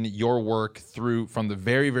experiencing your work through from the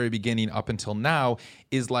very, very beginning up until now,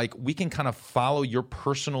 is like we can kind of follow your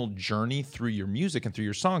personal journey through your music and through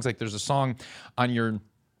your songs. Like there's a song on your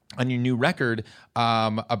new record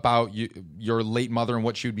about your late mother and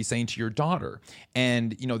what she would be saying to your daughter.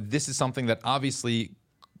 And, this is something that obviously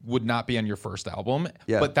would not be on your first album,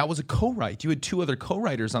 but that was a co-write. You had 2 other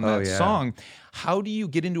co-writers on that song. How do you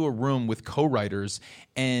get into a room with co-writers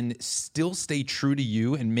and still stay true to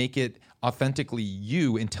you and make it authentically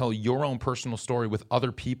you and tell your own personal story with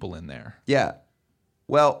other people in there? Yeah.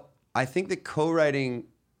 Well, I think that co-writing,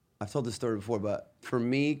 I've told this story before, but for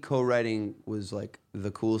me, co-writing was like the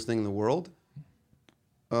coolest thing in the world.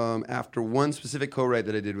 After one specific co-write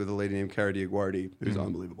that I did with a lady named Cara Diaguardi, who's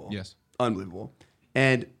unbelievable. Yes. Unbelievable.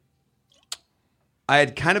 And I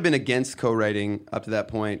had kind of been against co-writing up to that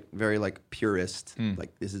point, very like purist,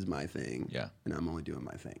 like this is my thing, and I'm only doing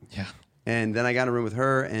my thing. Yeah. And then I got in a room with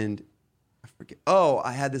her, and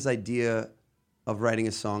I had this idea of writing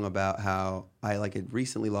a song about how I like had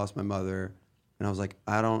recently lost my mother, and I was like,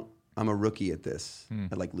 I'm a rookie at this,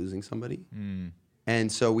 at like losing somebody. And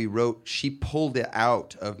so she pulled it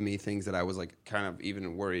out of me, things that I was like kind of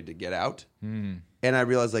even worried to get out. And I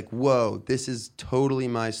realized like, whoa, this is totally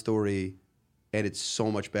my story, and it's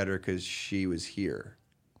so much better because she was here.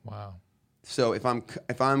 Wow. So if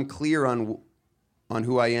I'm clear on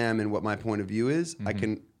who I am and what my point of view is, I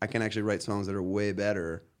can actually write songs that are way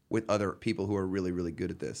better with other people who are really, really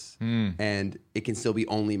good at this. And it can still be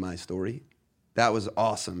only my story. That was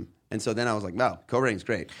awesome. And so then I was like, wow, co-writing's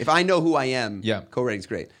great. If I know who I am, co-writing's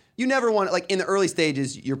great. You never want to, like in the early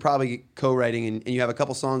stages, you're probably co-writing and you have a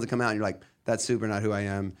couple songs that come out and you're like, that's super not who I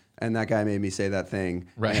am. And that guy made me say that thing.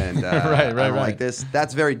 Right. And I don't like this.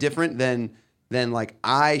 That's very different than like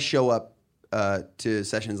I show up to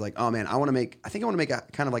sessions like, oh man, I think I want to make a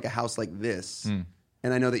kind of like a house like this.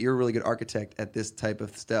 And I know that you're a really good architect at this type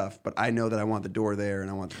of stuff, but I know that I want the door there, and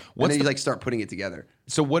and then you like start putting it together.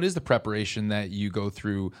 So what is the preparation that you go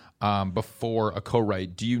through before a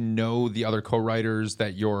co-write? Do you know the other co-writers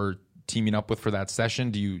that you're teaming up with for that session?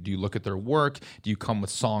 Do you look at their work? Do you come with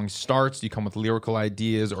song starts? Do you come with lyrical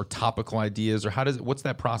ideas or topical ideas, or what's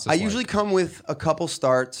that process like? I usually come with a couple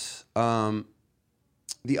starts.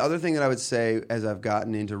 The other thing that I would say, as I've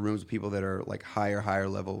gotten into rooms with people that are like higher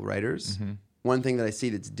level writers. One thing that I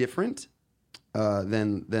see that's different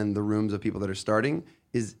than the rooms of people that are starting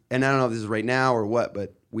is, and I don't know if this is right now or what,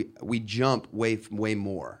 but we jump way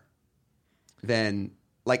more than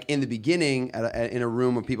like in the beginning in a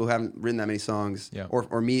room of people who haven't written that many songs,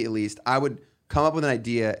 or me at least, I would come up with an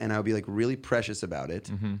idea and I would be like really precious about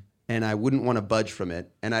it, and I wouldn't want to budge from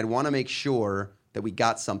it, and I'd want to make sure that we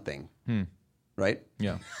got something. Right?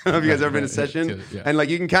 Yeah. I don't know if you guys ever been in a session, and like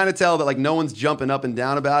you can kind of tell that like no one's jumping up and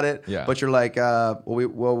down about it, but you're like,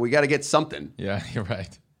 we got to get something. Yeah, you're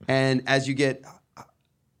right. And as you get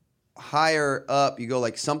higher up, you go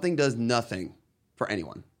like something does nothing for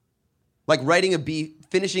anyone. Like writing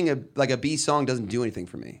finishing a B song doesn't do anything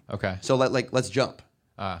for me. Okay. So let's jump.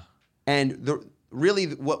 And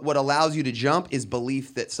what allows you to jump is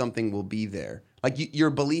belief that something will be there. Like your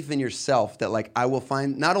belief in yourself that like I will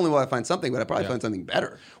find, not only will I find something, but I probably find something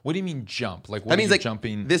better. What do you mean jump? Like what that means like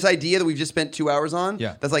jumping? This idea that we've just spent 2 hours on.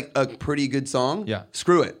 Yeah. That's like a pretty good song. Yeah.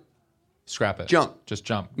 Screw it. Scrap it. Jump. Just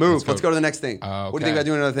jump. Move. Let's go to the next thing. Okay. What do you think about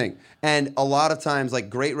doing another thing? And a lot of times, like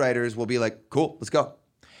great writers will be like, "Cool, let's go."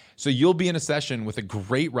 So you'll be in a session with a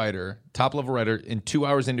great writer, top level writer, in 2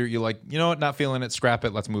 hours into it, you're like, you know what, not feeling it, scrap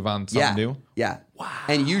it, let's move on to something new. Yeah. Wow.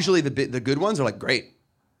 And usually the good ones are like, great.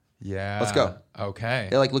 Yeah. Let's go. Okay.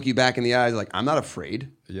 They like look you back in the eyes, like, I'm not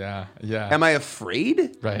afraid. Yeah. Yeah. Am I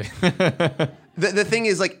afraid? Right. The thing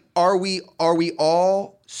is, like, are we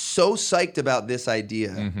all so psyched about this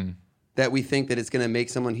idea that we think that it's going to make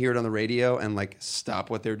someone hear it on the radio and like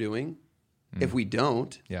stop what they're doing? If we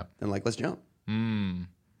don't, then like let's jump.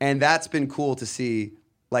 And that's been cool to see.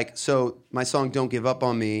 Like, so my song "Don't Give Up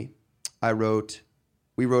on Me,"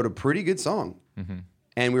 we wrote a pretty good song,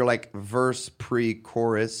 and we were like verse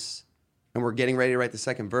pre-chorus, and we're getting ready to write the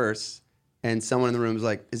second verse, and someone in the room is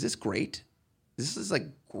like, "Is this great? This is like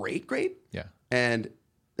great." Yeah. And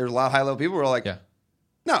there's a lot of high-level people who are like,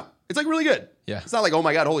 "No, it's like really good. Yeah. It's not like, oh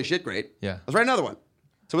my God, holy shit, great. Yeah. Let's write another one."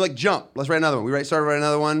 So we're like, jump. Let's write another one. We started writing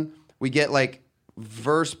another one. We get like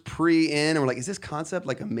verse pre in, and we're like, is this concept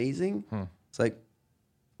like amazing? It's like,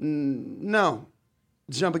 no.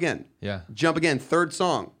 Jump again. Yeah. Jump again. Third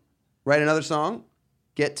song. Write another song.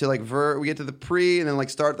 Get to like we get to the pre, and then like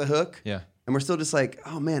start the hook. Yeah. And we're still just like,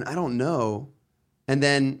 oh man, I don't know. And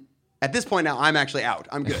then at this point now, I'm actually out.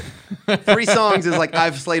 I'm good. 3 songs is like,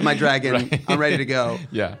 I've slayed my dragon. Right. I'm ready to go.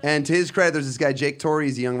 Yeah. And to his credit, there's this guy, Jake Torrey.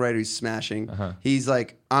 He's a young writer who's smashing. He's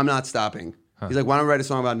like, I'm not stopping. He's like, why don't we write a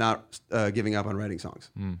song about not giving up on writing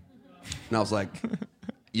songs? And I was like,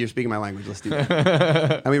 you're speaking my language. Let's do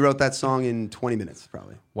that. And we wrote that song in 20 minutes,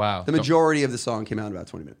 probably. Wow. The majority of the song came out in about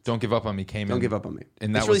 20 minutes. Don't Give Up on Me came in. Don't Give Up on Me.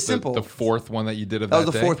 And that it's really was simple. The fourth one that you did of that day? That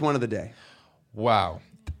was the day? fourth one of the day. Wow.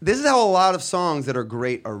 This is how a lot of songs that are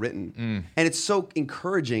great are written. And it's so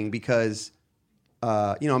encouraging because,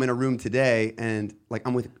 I'm in a room today and like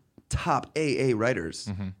I'm with top AA writers.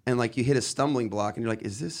 And like you hit a stumbling block and you're like,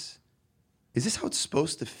 is this how it's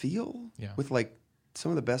supposed to feel? Yeah. With like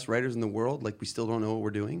some of the best writers in the world, like we still don't know what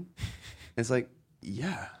we're doing. And it's like,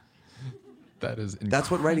 yeah. That's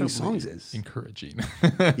what writing songs is. Encouraging.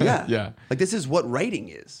 Yeah. Yeah. Like this is what writing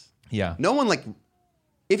is. Yeah. No one like,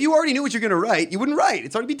 if you already knew what you're going to write, you wouldn't write.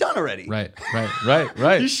 It's already be done already. Right.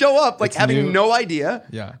 You You show up like having no idea.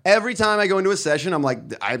 Yeah. Every time I go into a session, I'm like,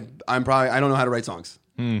 I don't know how to write songs.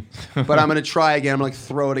 But I'm going to try again. I'm going to like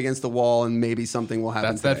throw it against the wall and maybe something will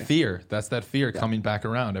happen. That's that fear coming back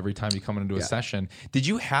around every time you come into a session. Did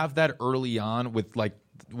you have that early on with like,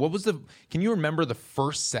 can you remember the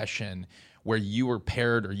first session where you were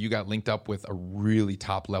paired or you got linked up with a really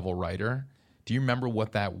top level writer? Do you remember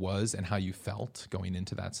what that was and how you felt going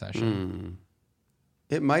into that session?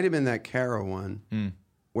 It might have been that Caro one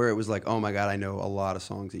where it was like, oh my God, I know a lot of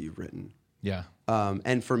songs that you've written. Yeah.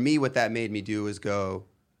 And for me, what that made me do is go,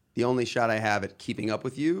 the only shot I have at keeping up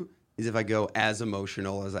with you is if I go as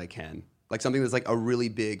emotional as I can. Like something that's like a really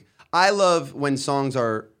big... I love when songs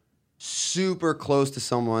are super close to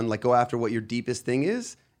someone, like go after what your deepest thing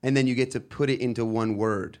is, and then you get to put it into one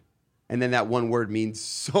word. And then that one word means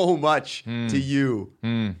so much to you.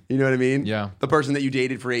 You know what I mean? Yeah. The person that you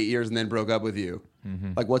dated for 8 years and then broke up with you.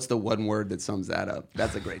 Like, what's the one word that sums that up?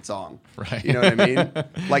 That's a great song. Right. You know what I mean?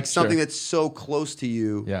 Like something that's so close to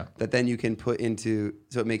you that then you can put into,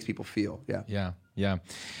 so it makes people feel. Yeah.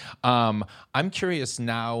 I'm curious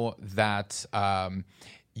now that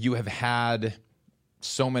you have had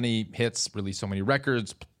so many hits, released so many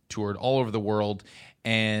records, toured all over the world,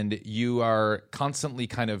 and you are constantly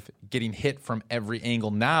kind of getting hit from every angle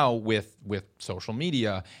now with social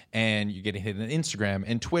media, and you're getting hit on Instagram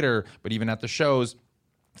and Twitter, but even at the shows,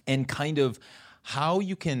 and kind of how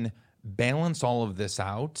you can balance all of this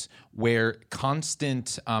out where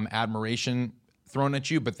constant admiration thrown at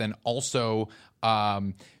you, but then also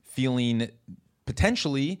feeling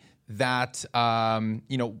potentially that,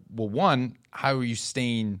 one, how are you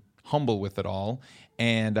staying humble with it all.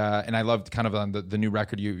 And I loved kind of on the new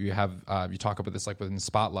record you have, you talk about this like within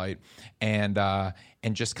Spotlight, and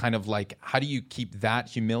just kind of like, how do you keep that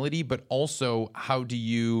humility, but also how do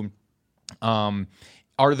you,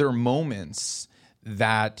 are there moments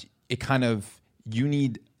that it kind of, you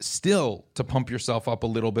need still to pump yourself up a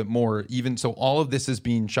little bit more, even so all of this is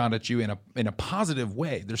being shot at you in a positive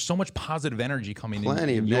way. There's so much positive energy coming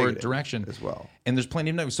in your direction as well. And there's plenty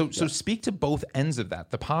of negative. So speak to both ends of that,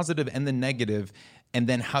 the positive and the negative, and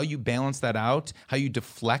then how you balance that out, how you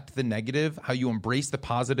deflect the negative, how you embrace the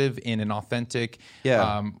positive in an authentic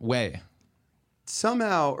way.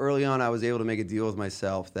 Somehow early on I was able to make a deal with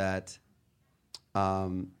myself that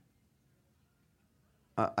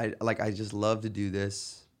I just love to do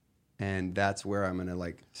this, and that's where I'm gonna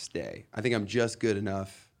like stay. I think I'm just good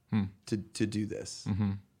enough to do this,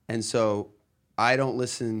 and so I don't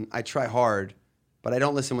listen. I try hard, but I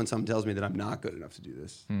don't listen when someone tells me that I'm not good enough to do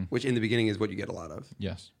this, which in the beginning is what you get a lot of.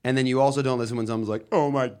 Yes, and then you also don't listen when someone's like, "Oh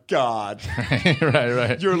my God,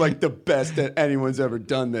 right, you're like the best that anyone's ever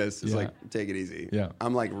done this." It's like, take it easy. Yeah,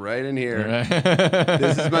 I'm like right in here. Right.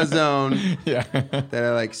 This is my zone. Yeah, that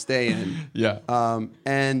I like stay in. Yeah,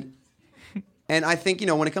 and I think,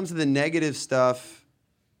 when it comes to the negative stuff,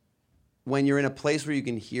 when you're in a place where you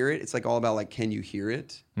can hear it, it's like all about like, can you hear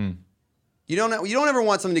it? You don't ever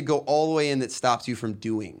want something to go all the way in that stops you from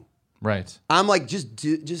doing. Right. I'm like, just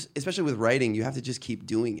especially with writing, you have to just keep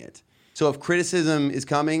doing it. So if criticism is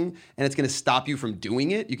coming and it's going to stop you from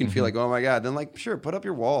doing it, you can feel like, oh my God, then like, sure, put up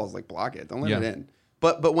your walls, like block it, don't let it in.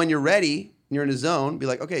 But when you're ready, and you're in a zone, be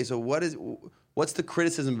like, okay, so what's the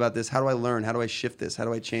criticism about this? How do I learn? How do I shift this? How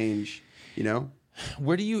do I change?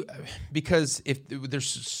 Where do you, because if there's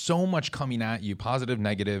so much coming at you, positive,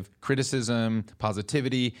 negative, criticism,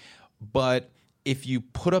 positivity, but if you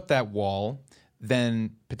put up that wall,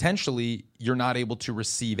 then potentially you're not able to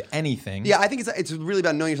receive anything. Yeah, I think it's really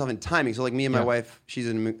about knowing yourself and timing. So like me and my wife, she's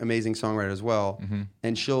an amazing songwriter as well,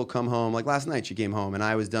 and she'll come home, like last night she came home and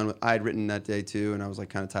I was done I had written that day too, and I was like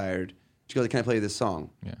kind of tired. She goes, can I play you this song?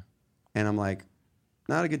 Yeah. And I'm like,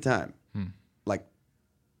 not a good time. Like,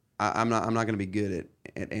 I'm not going to be good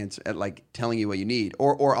at like telling you what you need.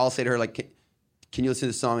 Or I'll say to her like, can you listen to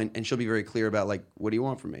the song? And she'll be very clear about like, what do you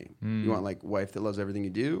want from me? You want like wife that loves everything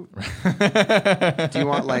you do? Do you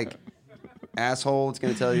want like asshole that's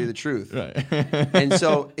going to tell you the truth? Right. And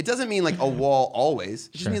so it doesn't mean like a wall always.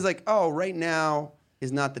 It just means like, oh, right now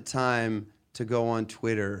is not the time to go on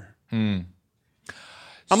Twitter.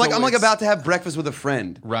 I'm like about to have breakfast with a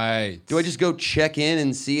friend. Right. Do I just go check in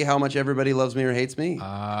and see how much everybody loves me or hates me?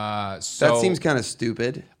 That seems kind of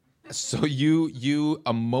stupid. So you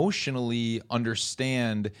emotionally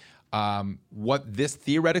understand what this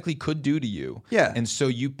theoretically could do to you. Yeah. And so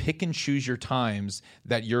you pick and choose your times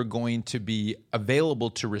that you're going to be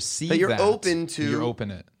available to receive that. You're open to. You're open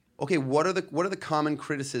it. Okay, what are the common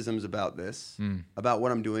criticisms about this, about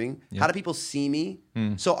what I'm doing? How do people see me?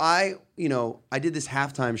 So I did this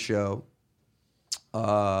halftime show.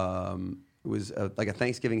 It was like a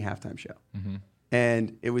Thanksgiving halftime show.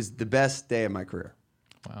 And it was the best day of my career.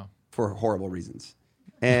 Wow. For horrible reasons.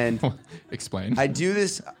 And explain. I do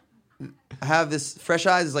this, I have this, Fresh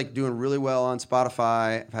Eyes is like doing really well on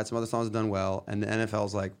Spotify. I've had some other songs that done well. And the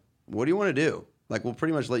NFL's like, what do you want to do? Like, we'll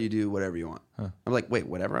pretty much let you do whatever you want. I'm like, wait,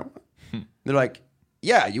 whatever I want? They're like,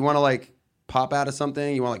 yeah, you want to like pop out of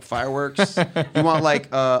something? You want like fireworks? You want like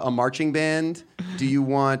a marching band? Do you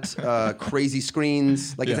want crazy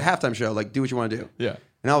screens? Like, it's a halftime show. Like, do what you want to do. Yeah.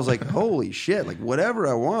 And I was like, holy shit, like whatever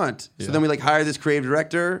I want. So then we like hired this creative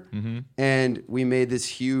director and we made this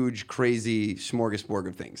huge, crazy smorgasbord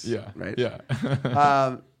of things. Yeah. Right?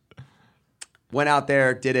 Yeah. Went out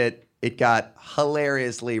there, did it. It got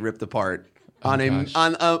hilariously ripped apart on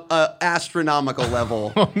a astronomical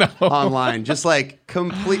level online. Just like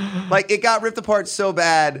complete, like it got ripped apart so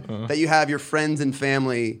bad that you have your friends and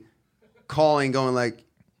family calling, going like,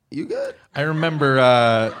 you good? I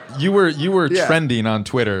remember you were trending on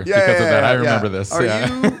Twitter because of that. I remember this. Are you?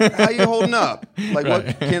 How you holding up? Like,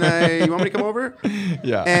 what? You want me to come over?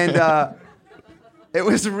 Yeah. And it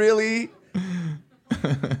was really.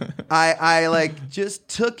 I like just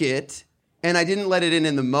took it, and I didn't let it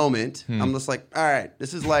in the moment. I'm just like, all right,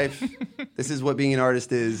 this is life. This is what being an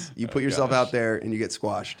artist is. You put yourself out there, and you get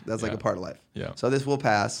squashed. That's like a part of life. Yeah. So this will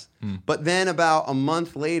pass. But then about a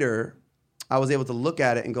month later, I was able to look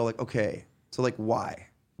at it and go like, okay, so like why?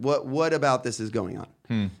 What about this is going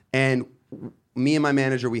on? And me and my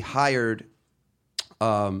manager, we hired,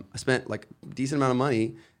 I spent like a decent amount of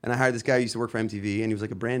money, and I hired this guy who used to work for MTV, and he was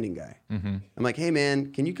like a branding guy. I'm like, hey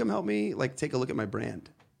man, can you come help me like take a look at my brand?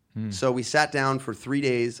 So we sat down for 3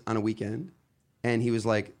 days on a weekend, and he was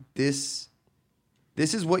like, this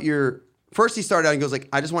is what you're. First, he started out and goes like,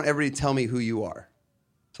 I just want everybody to tell me who you are.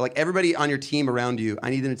 So like everybody on your team around you, I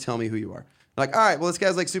need them to tell me who you are. Like, all right, well, this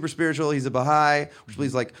guy's like super spiritual. He's a Baha'i, which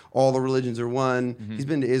believes like all the religions are one. He's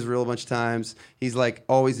been to Israel a bunch of times. He's like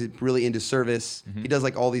always really into service. He does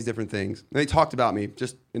like all these different things. And they talked about me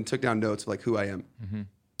and took down notes of like who I am.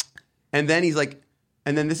 And then he's like,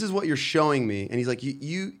 and then this is what you're showing me. And he's like,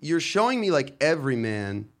 you're showing me like every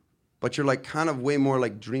man, but you're like kind of way more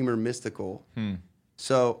like dreamer mystical.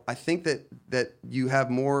 So I think that you have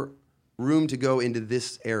more room to go into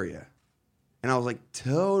this area. And I was like,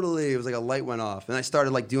 totally. It was like a light went off. And I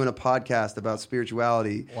started like doing a podcast about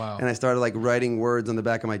spirituality. Wow. And I started like writing words on the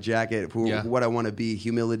back of my jacket for what I want to be,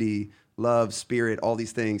 humility, love, spirit, all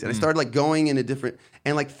these things. And I started like going in a different,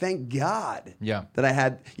 and like, thank God that I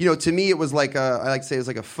had, to me, it was like, I like to say it was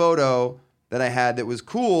like a photo that I had that was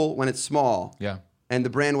cool when it's small. Yeah. And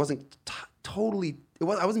the brand wasn't totally,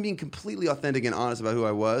 I wasn't being completely authentic and honest about who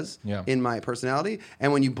I was in my personality.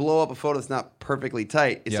 And when you blow up a photo that's not perfectly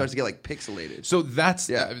tight, it starts to get like pixelated. So that's,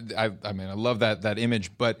 I mean, I love that image,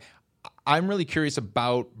 but I'm really curious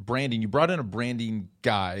about branding. You brought in a branding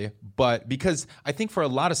guy, but because I think for a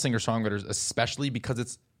lot of singer-songwriters, especially because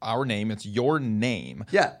it's our name, it's your name.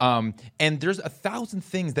 Yeah. And there's 1,000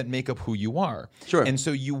 things that make up who you are. Sure. And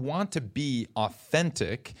so you want to be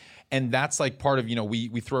authentic. And that's like part of,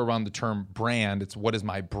 we throw around the term brand. It's what is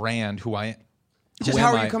my brand, who I am. Just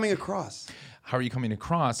how are you coming across? How are you coming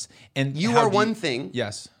across? And you are one thing.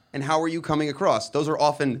 Yes. And how are you coming across? Those are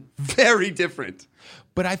often very different.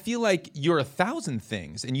 But I feel like you're 1,000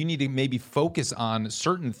 things, and you need to maybe focus on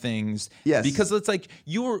certain things. Yes. Because it's like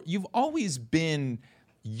you've always been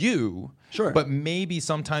you. Sure. But maybe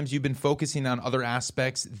sometimes you've been focusing on other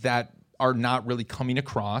aspects that are not really coming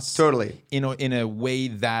across. Totally. In a way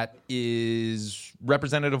that is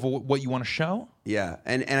representative of what you want to show. Yeah.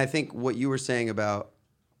 And I think what you were saying about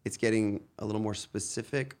it's getting a little more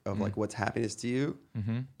specific of like what's happiness to you.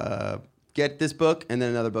 Get this book and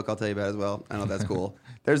then another book I'll tell you about as well. I know that's cool.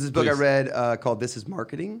 There's this book I read called This Is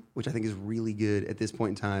Marketing, which I think is really good at this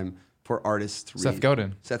point in time for artists to read.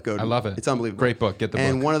 Seth Godin. I love it. It's unbelievable. Great book. Get the book.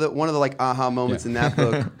 And one of the like aha moments in that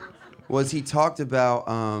book was he talked about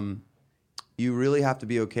you really have to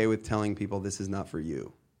be okay with telling people this is not for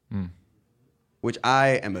you. Which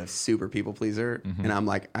I am a super people pleaser, and I'm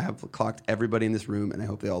like, I have clocked everybody in this room, and I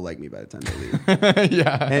hope they all like me by the time they leave.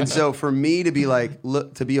 And so for me to be like,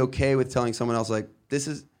 look, to be okay with telling someone else like, this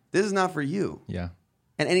is not for you. Yeah.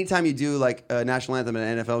 And anytime you do like a national anthem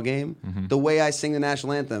at an NFL game, the way I sing the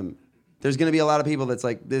national anthem, there's going to be a lot of people that's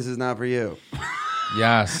like, this is not for you.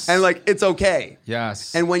 Yes. And like, it's okay.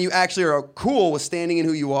 Yes. And when you actually are cool with standing in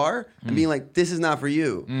who you are and being like, this is not for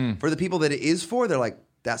you. For the people that it is for, they're like,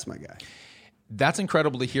 that's my guy. That's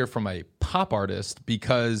incredible to hear from a pop artist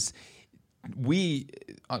because we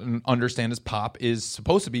understand as pop is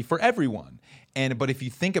supposed to be for everyone. But if you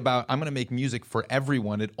think about, I'm going to make music for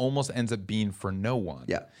everyone, it almost ends up being for no one.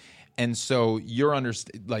 Yeah. And so you're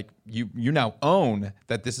you now own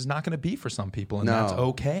that this is not going to be for some people, and that's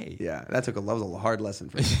okay. Yeah, that was a hard lesson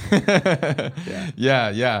for me.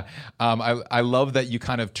 Yeah. I love that you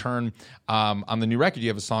kind of turn on the new record. You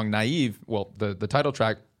have a song, "Naive." Well, the title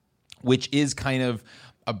track, which is kind of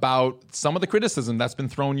about some of the criticism that's been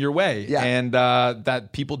thrown your way, and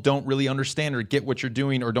that people don't really understand or get what you're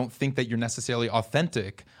doing, or don't think that you're necessarily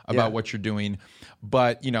authentic about what you're doing.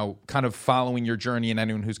 But, kind of following your journey, and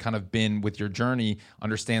anyone who's kind of been with your journey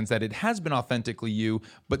understands that it has been authentically you,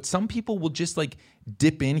 but some people will just like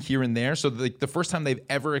dip in here and there. So the first time they've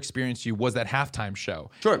ever experienced you was that halftime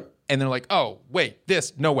show. Sure. And they're like, oh, wait,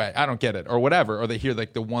 no way, I don't get it, or whatever. Or they hear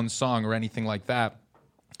like the one song or anything like that.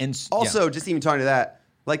 And also, just even talking to that,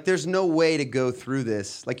 like there's no way to go through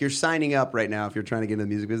this. Like you're signing up right now if you're trying to get into the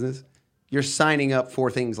music business. You're signing up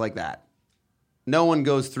for things like that. No one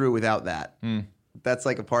goes through without that. That's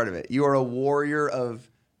like a part of it. You are a warrior of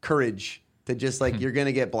courage to just like, you're going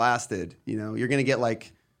to get blasted. You're going to get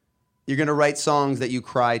like, you're going to write songs that you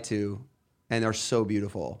cry to and are so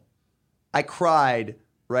beautiful. I cried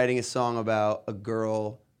writing a song about a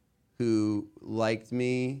girl who liked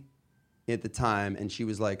me at the time, and she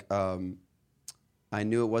was like, I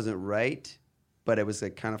knew it wasn't right, but it was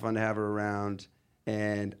like kind of fun to have her around,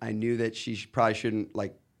 and I knew that she probably shouldn't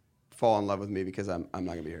like fall in love with me because I'm not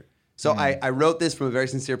gonna be here. So I wrote this from a very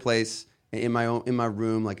sincere place in my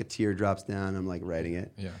room, like a tear drops down. I'm like writing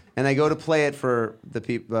it, and I go to play it for the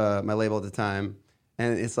people, my label at the time,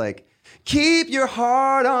 and it's like, keep your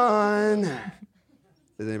heart on.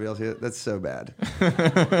 Does anybody else hear that? That's so bad.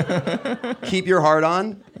 Keep your heart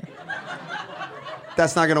on.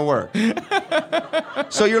 That's not going to work.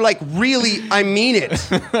 So you're like, really, I mean it.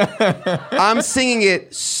 I'm singing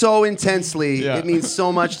it so intensely. Yeah. It means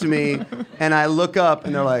so much to me. And I look up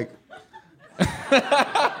and they're like,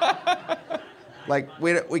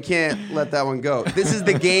 we can't let that one go. This is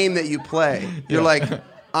the game that you play. You're like,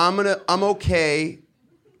 I'm okay.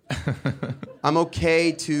 I'm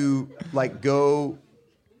okay to like go.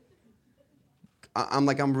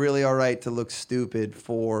 I'm really all right to look stupid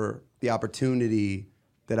for the opportunity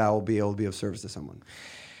that I will be able to be of service to someone.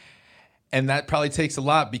 And that probably takes a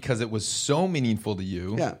lot because it was so meaningful to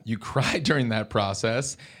you. Yeah. You cried during that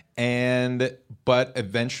process, but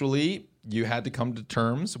eventually you had to come to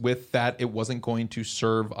terms with that it wasn't going to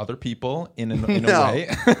serve other people in a way.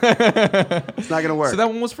 It's not going to work. So that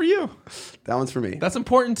one was for you. That one's for me. That's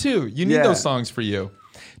important too. You need those songs for you.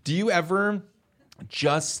 Do you ever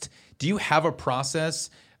do you have a process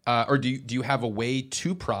or do you have a way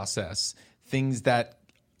to process things that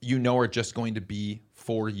you know are just going to be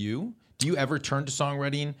for you? Do you ever turn to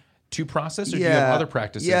songwriting to process, or do you have other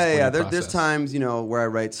practices? Yeah. There's times, where I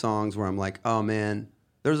write songs where I'm like, oh man,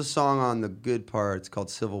 there's a song on the good parts called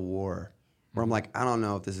Civil War where I'm like, I don't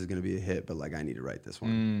know if this is going to be a hit, but like I need to write this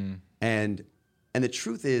one. And the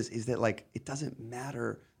truth is that like it doesn't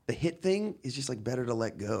matter. The hit thing is just like better to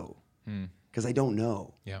let go because I don't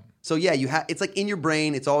know. Yeah. So yeah, it's like in your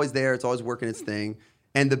brain. It's always there. It's always working its thing.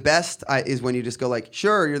 And the best is when you just go like,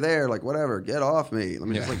 sure, you're there, like whatever, get off me. Let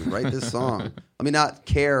me just like write this song. Let me not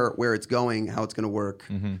care where it's going, how it's going to work.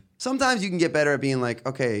 Sometimes you can get better at being like,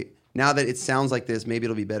 okay, now that it sounds like this, maybe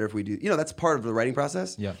it'll be better if we do. That's part of the writing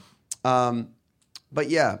process. Yeah. But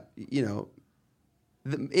yeah,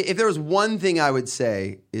 if there was one thing I would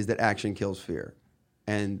say is that action kills fear,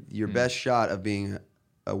 and your best shot of being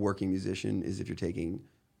a working musician is if you're taking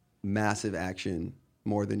massive action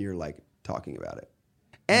more than you're like talking about it.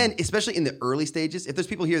 And especially in the early stages, if there's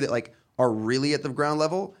people here that like are really at the ground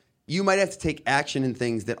level, you might have to take action in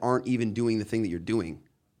things that aren't even doing the thing that you're doing.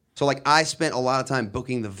 So like I spent a lot of time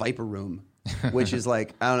booking the Viper Room, which is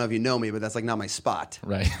like, I don't know if you know me, but that's like not my spot.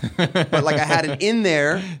 Right. But like I had it in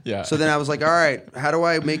there. Yeah. So then I was like, all right, how do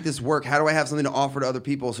I make this work? How do I have something to offer to other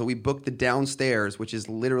people? So we booked the downstairs, which is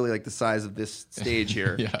literally like the size of this stage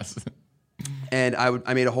here. Yes. And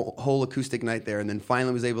I made a whole acoustic night there, and then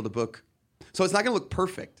finally was able to book. So it's not going to look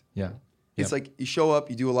perfect. Yeah. It's like you show up,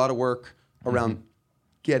 you do a lot of work around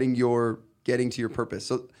getting to your purpose.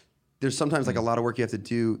 So there's sometimes like a lot of work you have to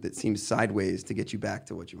do that seems sideways to get you back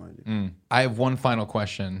to what you want to do. I have one final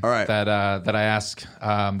question. All right. That I ask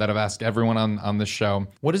that I've asked everyone on this show.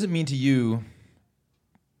 What does it mean to you,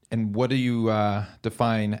 and what do you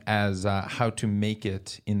define as how to make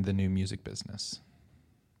it in the new music business?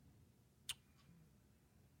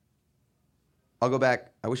 I'll go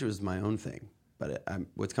back. I wish it was my own thing, but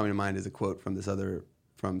what's coming to mind is a quote from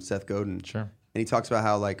Seth Godin. Sure. And he talks about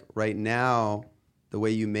how like right now, the way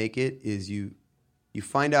you make it is you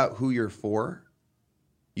find out who you're for,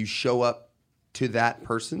 you show up to that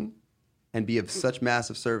person and be of such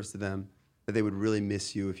massive service to them that they would really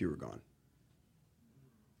miss you if you were gone.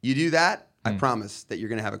 You do that, I promise that you're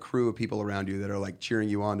going to have a crew of people around you that are like cheering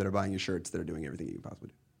you on, that are buying your shirts, that are doing everything you can possibly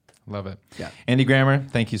do. Love it. Yeah. Andy Grammer,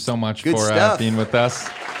 thank you so much Good for stuff. being with us.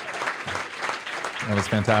 That was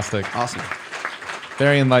fantastic. Awesome.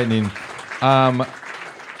 Very enlightening.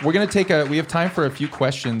 We're going to we have time for a few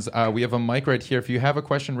questions. We have a mic right here. If you have a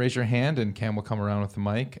question, raise your hand and Cam will come around with the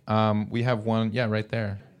mic. We have one, right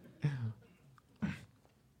there.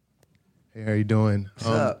 Hey, how you doing? What's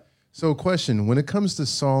up? So question, when it comes to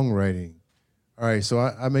songwriting, all right, so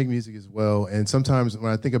I make music as well, and sometimes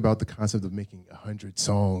when I think about the concept of making 100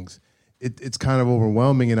 songs, it's kind of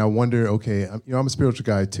overwhelming, and I wonder, okay, I'm a spiritual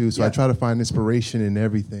guy too, so I try to find inspiration in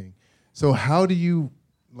everything. So how do you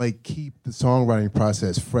like keep the songwriting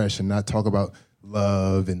process fresh and not talk about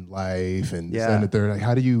love and life and this and the third? Like,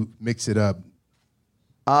 how do you mix it up?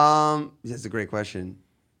 That's a great question.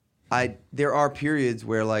 There are periods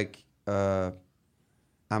where like I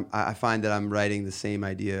find that I'm writing the same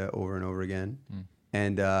idea over and over again,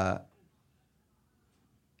 and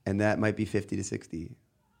that might be 50 to 60,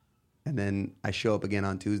 and then I show up again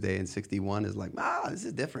on Tuesday, and 61 is like, this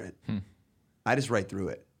is different. I just write through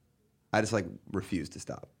it. I just like refuse to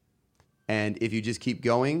stop. And if you just keep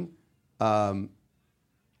going, co-writing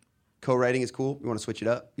is cool. You want to switch it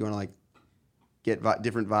up. You want to like get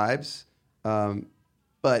different vibes.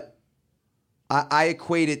 But I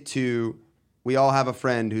equate it to, we all have a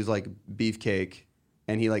friend who's like beefcake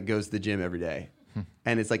and he like goes to the gym every day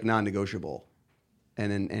and it's like non-negotiable.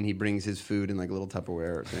 and he brings his food in like a little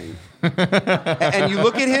Tupperware thing. And you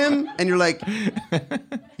look at him and you're like,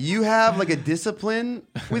 you have like a discipline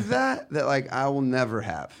with that like I will never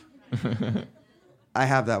have. I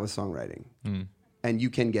have that with songwriting. And you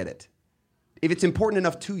can get it. If it's important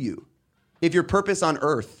enough to you. If your purpose on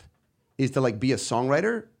earth is to like be a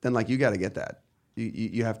songwriter, then like you got to get that.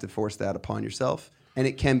 You have to force that upon yourself, and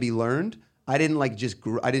it can be learned. I didn't just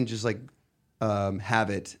have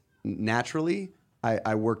it naturally.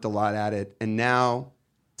 I worked a lot at it, and now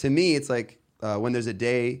to me it's like when there's a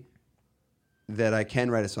day that I can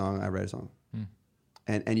write a song, I write a song,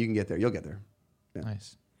 and you can get there. You'll get there. Yeah.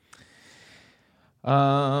 Nice.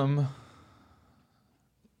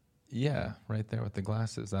 Yeah, right there with the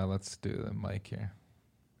glasses. Let's do the mic here.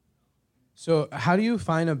 So how do you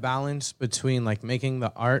find a balance between like making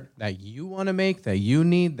the art that you want to make, that you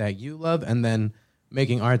need, that you love, and then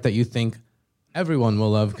making art that you think everyone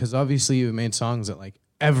will love? Because obviously you've made songs that like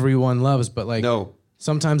everyone loves, but like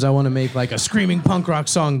sometimes I want to make like a screaming punk rock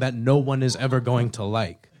song that no one is ever going to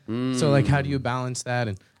like. So like how do you balance that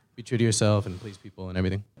and be true to yourself and please people and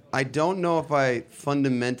everything? I don't know if I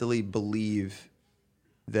fundamentally believe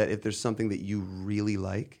that if there's something that you really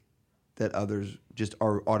like, that others just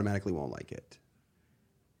automatically won't like it.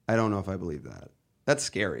 I don't know if I believe that. That's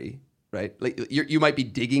scary, right? Like you might be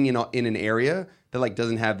digging in an area that like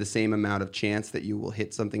doesn't have the same amount of chance that you will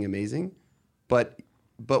hit something amazing, but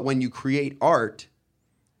when you create art,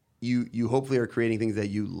 you hopefully are creating things that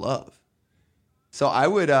you love. So I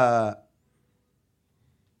would.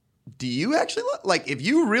 Do you actually like? If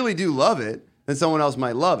you really do love it, then someone else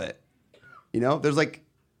might love it. You know, there's like.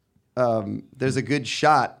 There's a good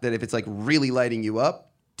shot that if it's like really lighting you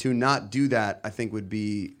up, to not do that, I think would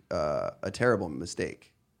be a terrible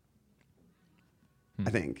mistake. I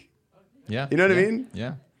think. Yeah. You know what I mean?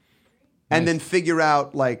 Yeah. And then figure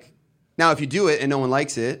out like, now if you do it and no one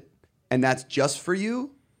likes it, and that's just for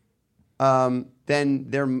you, then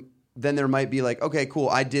there might be like, okay, cool,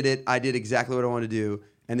 I did it. I did exactly what I want to do,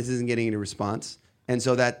 and this isn't getting any response. And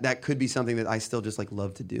so that could be something that I still just like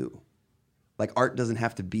love to do. Like art doesn't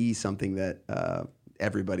have to be something that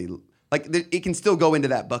everybody like. It can still go into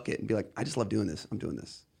that bucket and be like, I just love doing this. I'm doing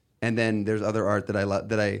this. And then there's other art that I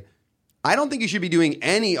love. I don't think you should be doing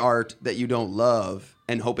any art that you don't love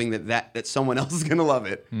and hoping that someone else is gonna love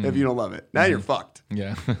it if you don't love it. Now you're fucked.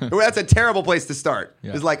 Yeah, that's a terrible place to start.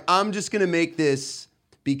 Yeah. It's like I'm just gonna make this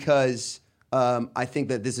because I think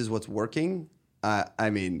that this is what's working.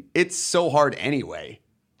 I mean, it's so hard anyway.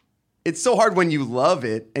 It's so hard when you love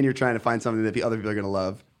it and you're trying to find something that other people are going to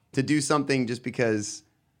love to do something just because,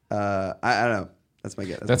 I don't know. That's my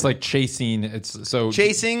guess. That's like chasing.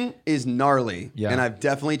 Chasing is gnarly. Yeah. And I've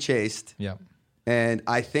definitely chased. Yeah. And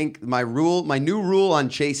I think my new rule on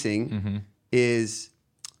chasing is,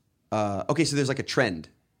 okay, so there's like a trend,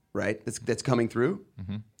 right? That's coming through.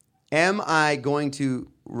 Am I going to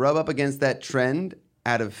rub up against that trend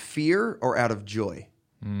out of fear or out of joy?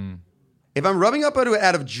 If I'm rubbing up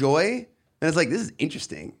out of joy, then it's like, this is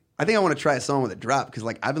interesting. I think I want to try a song with a drop because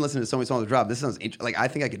like I've been listening to so many songs with a drop. This sounds like I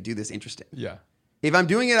think I could do this interesting. Yeah. If I'm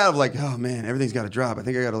doing it out of like, oh man, everything's got a drop. I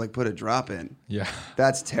think I got to like put a drop in. Yeah.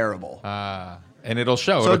 That's terrible. And it'll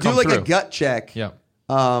show. So it'll do like through. a gut check. Yeah.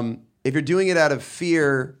 If you're doing it out of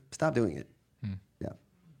fear, stop doing it. Yeah.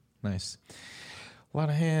 Nice. A lot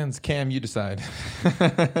of hands. Cam, you decide.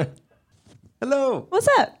 Hello. What's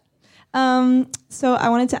up? So I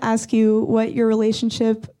wanted to ask you what your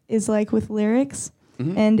relationship is like with lyrics,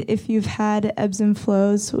 and if you've had ebbs and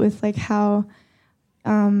flows with like how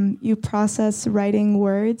you process writing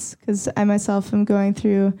words, because I myself am going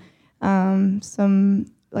through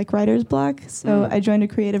some like writer's block. So I joined a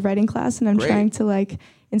creative writing class, and I'm trying to like,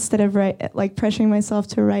 instead of pressuring myself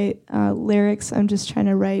to write lyrics, I'm just trying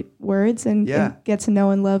to write words and get to know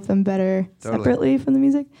and love them better separately from the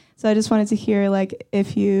music. So I just wanted to hear like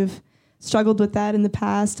if you've struggled with that in the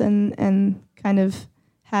past and kind of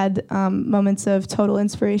had moments of total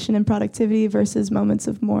inspiration and productivity versus moments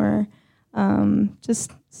of more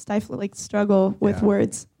just struggle with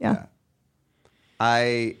words. Yeah.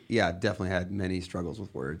 I definitely had many struggles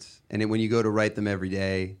with words. And when you go to write them every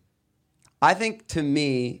day, I think to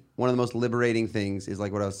me, one of the most liberating things is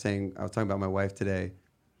like what I was saying, I was talking about my wife today,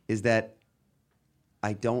 is that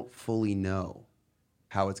I don't fully know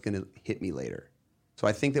how it's going to hit me later. So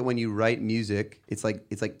I think that when you write music, it's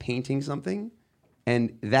like painting something,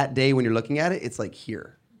 and that day when you're looking at it, it's like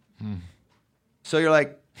here. So you're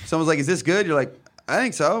like, someone's like, "Is this good?" You're like, "I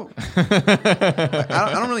think so." I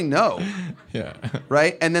don't really know. Yeah.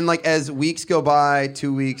 Right? And then like as weeks go by,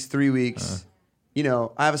 2 weeks, 3 weeks,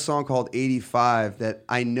 I have a song called 85 that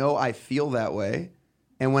I know I feel that way,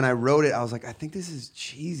 And when I wrote it, I was like, I think this is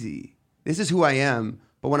cheesy. This is who I am.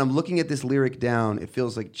 But when I'm looking at this lyric down, it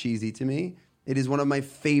feels like cheesy to me. It is one of my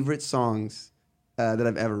favorite songs that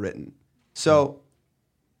I've ever written. So,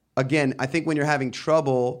 again, I think when you're having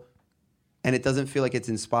trouble and it doesn't feel like it's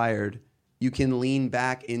inspired, you can lean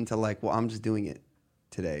back into like, well, I'm just doing it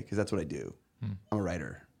today because that's what I do. I'm a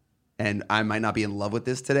writer. And I might not be in love with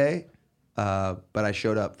this today, but I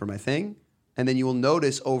showed up for my thing. And then you will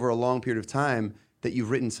notice over a long period of time that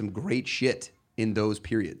you've written some great shit in those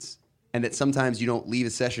periods. And that sometimes you don't leave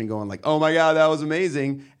a session going like, oh my God, that was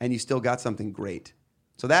amazing. And you still got something great.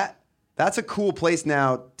 So that's a cool place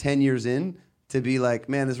now, 10 years in, to be like,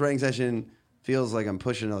 man, this writing session feels like I'm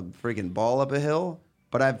pushing a freaking ball up a hill.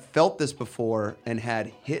 But I've felt this before and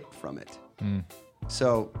had hit from it.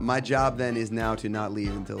 So my job then is now to not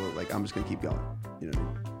leave until like I'm just going to keep going. You know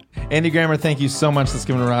what I mean? Andy Grammer, thank you so much. Let's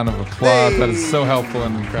give him a round of applause. Hey! That is so helpful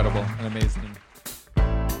and incredible and amazing.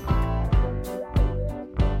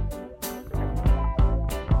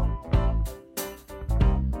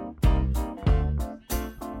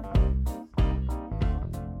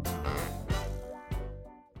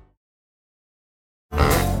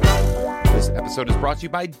 This episode is brought to you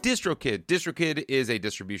by DistroKid. DistroKid is a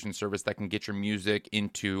distribution service that can get your music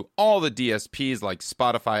into all the DSPs like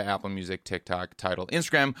Spotify, Apple Music, TikTok, Tidal,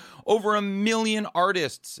 Instagram. Over 1 million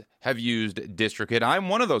artists have used DistroKid. I'm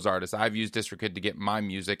one of those artists. I've used DistroKid to get my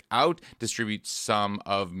music out, distribute some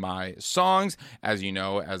of my songs. As you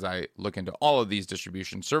know, as I look into all of these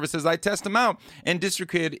distribution services, I test them out. And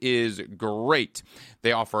DistroKid is great.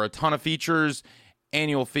 They offer a ton of features,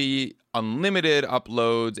 annual fee, unlimited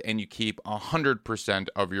uploads, and you keep 100%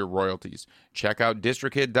 of your royalties. Check out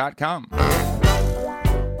distrokid.com.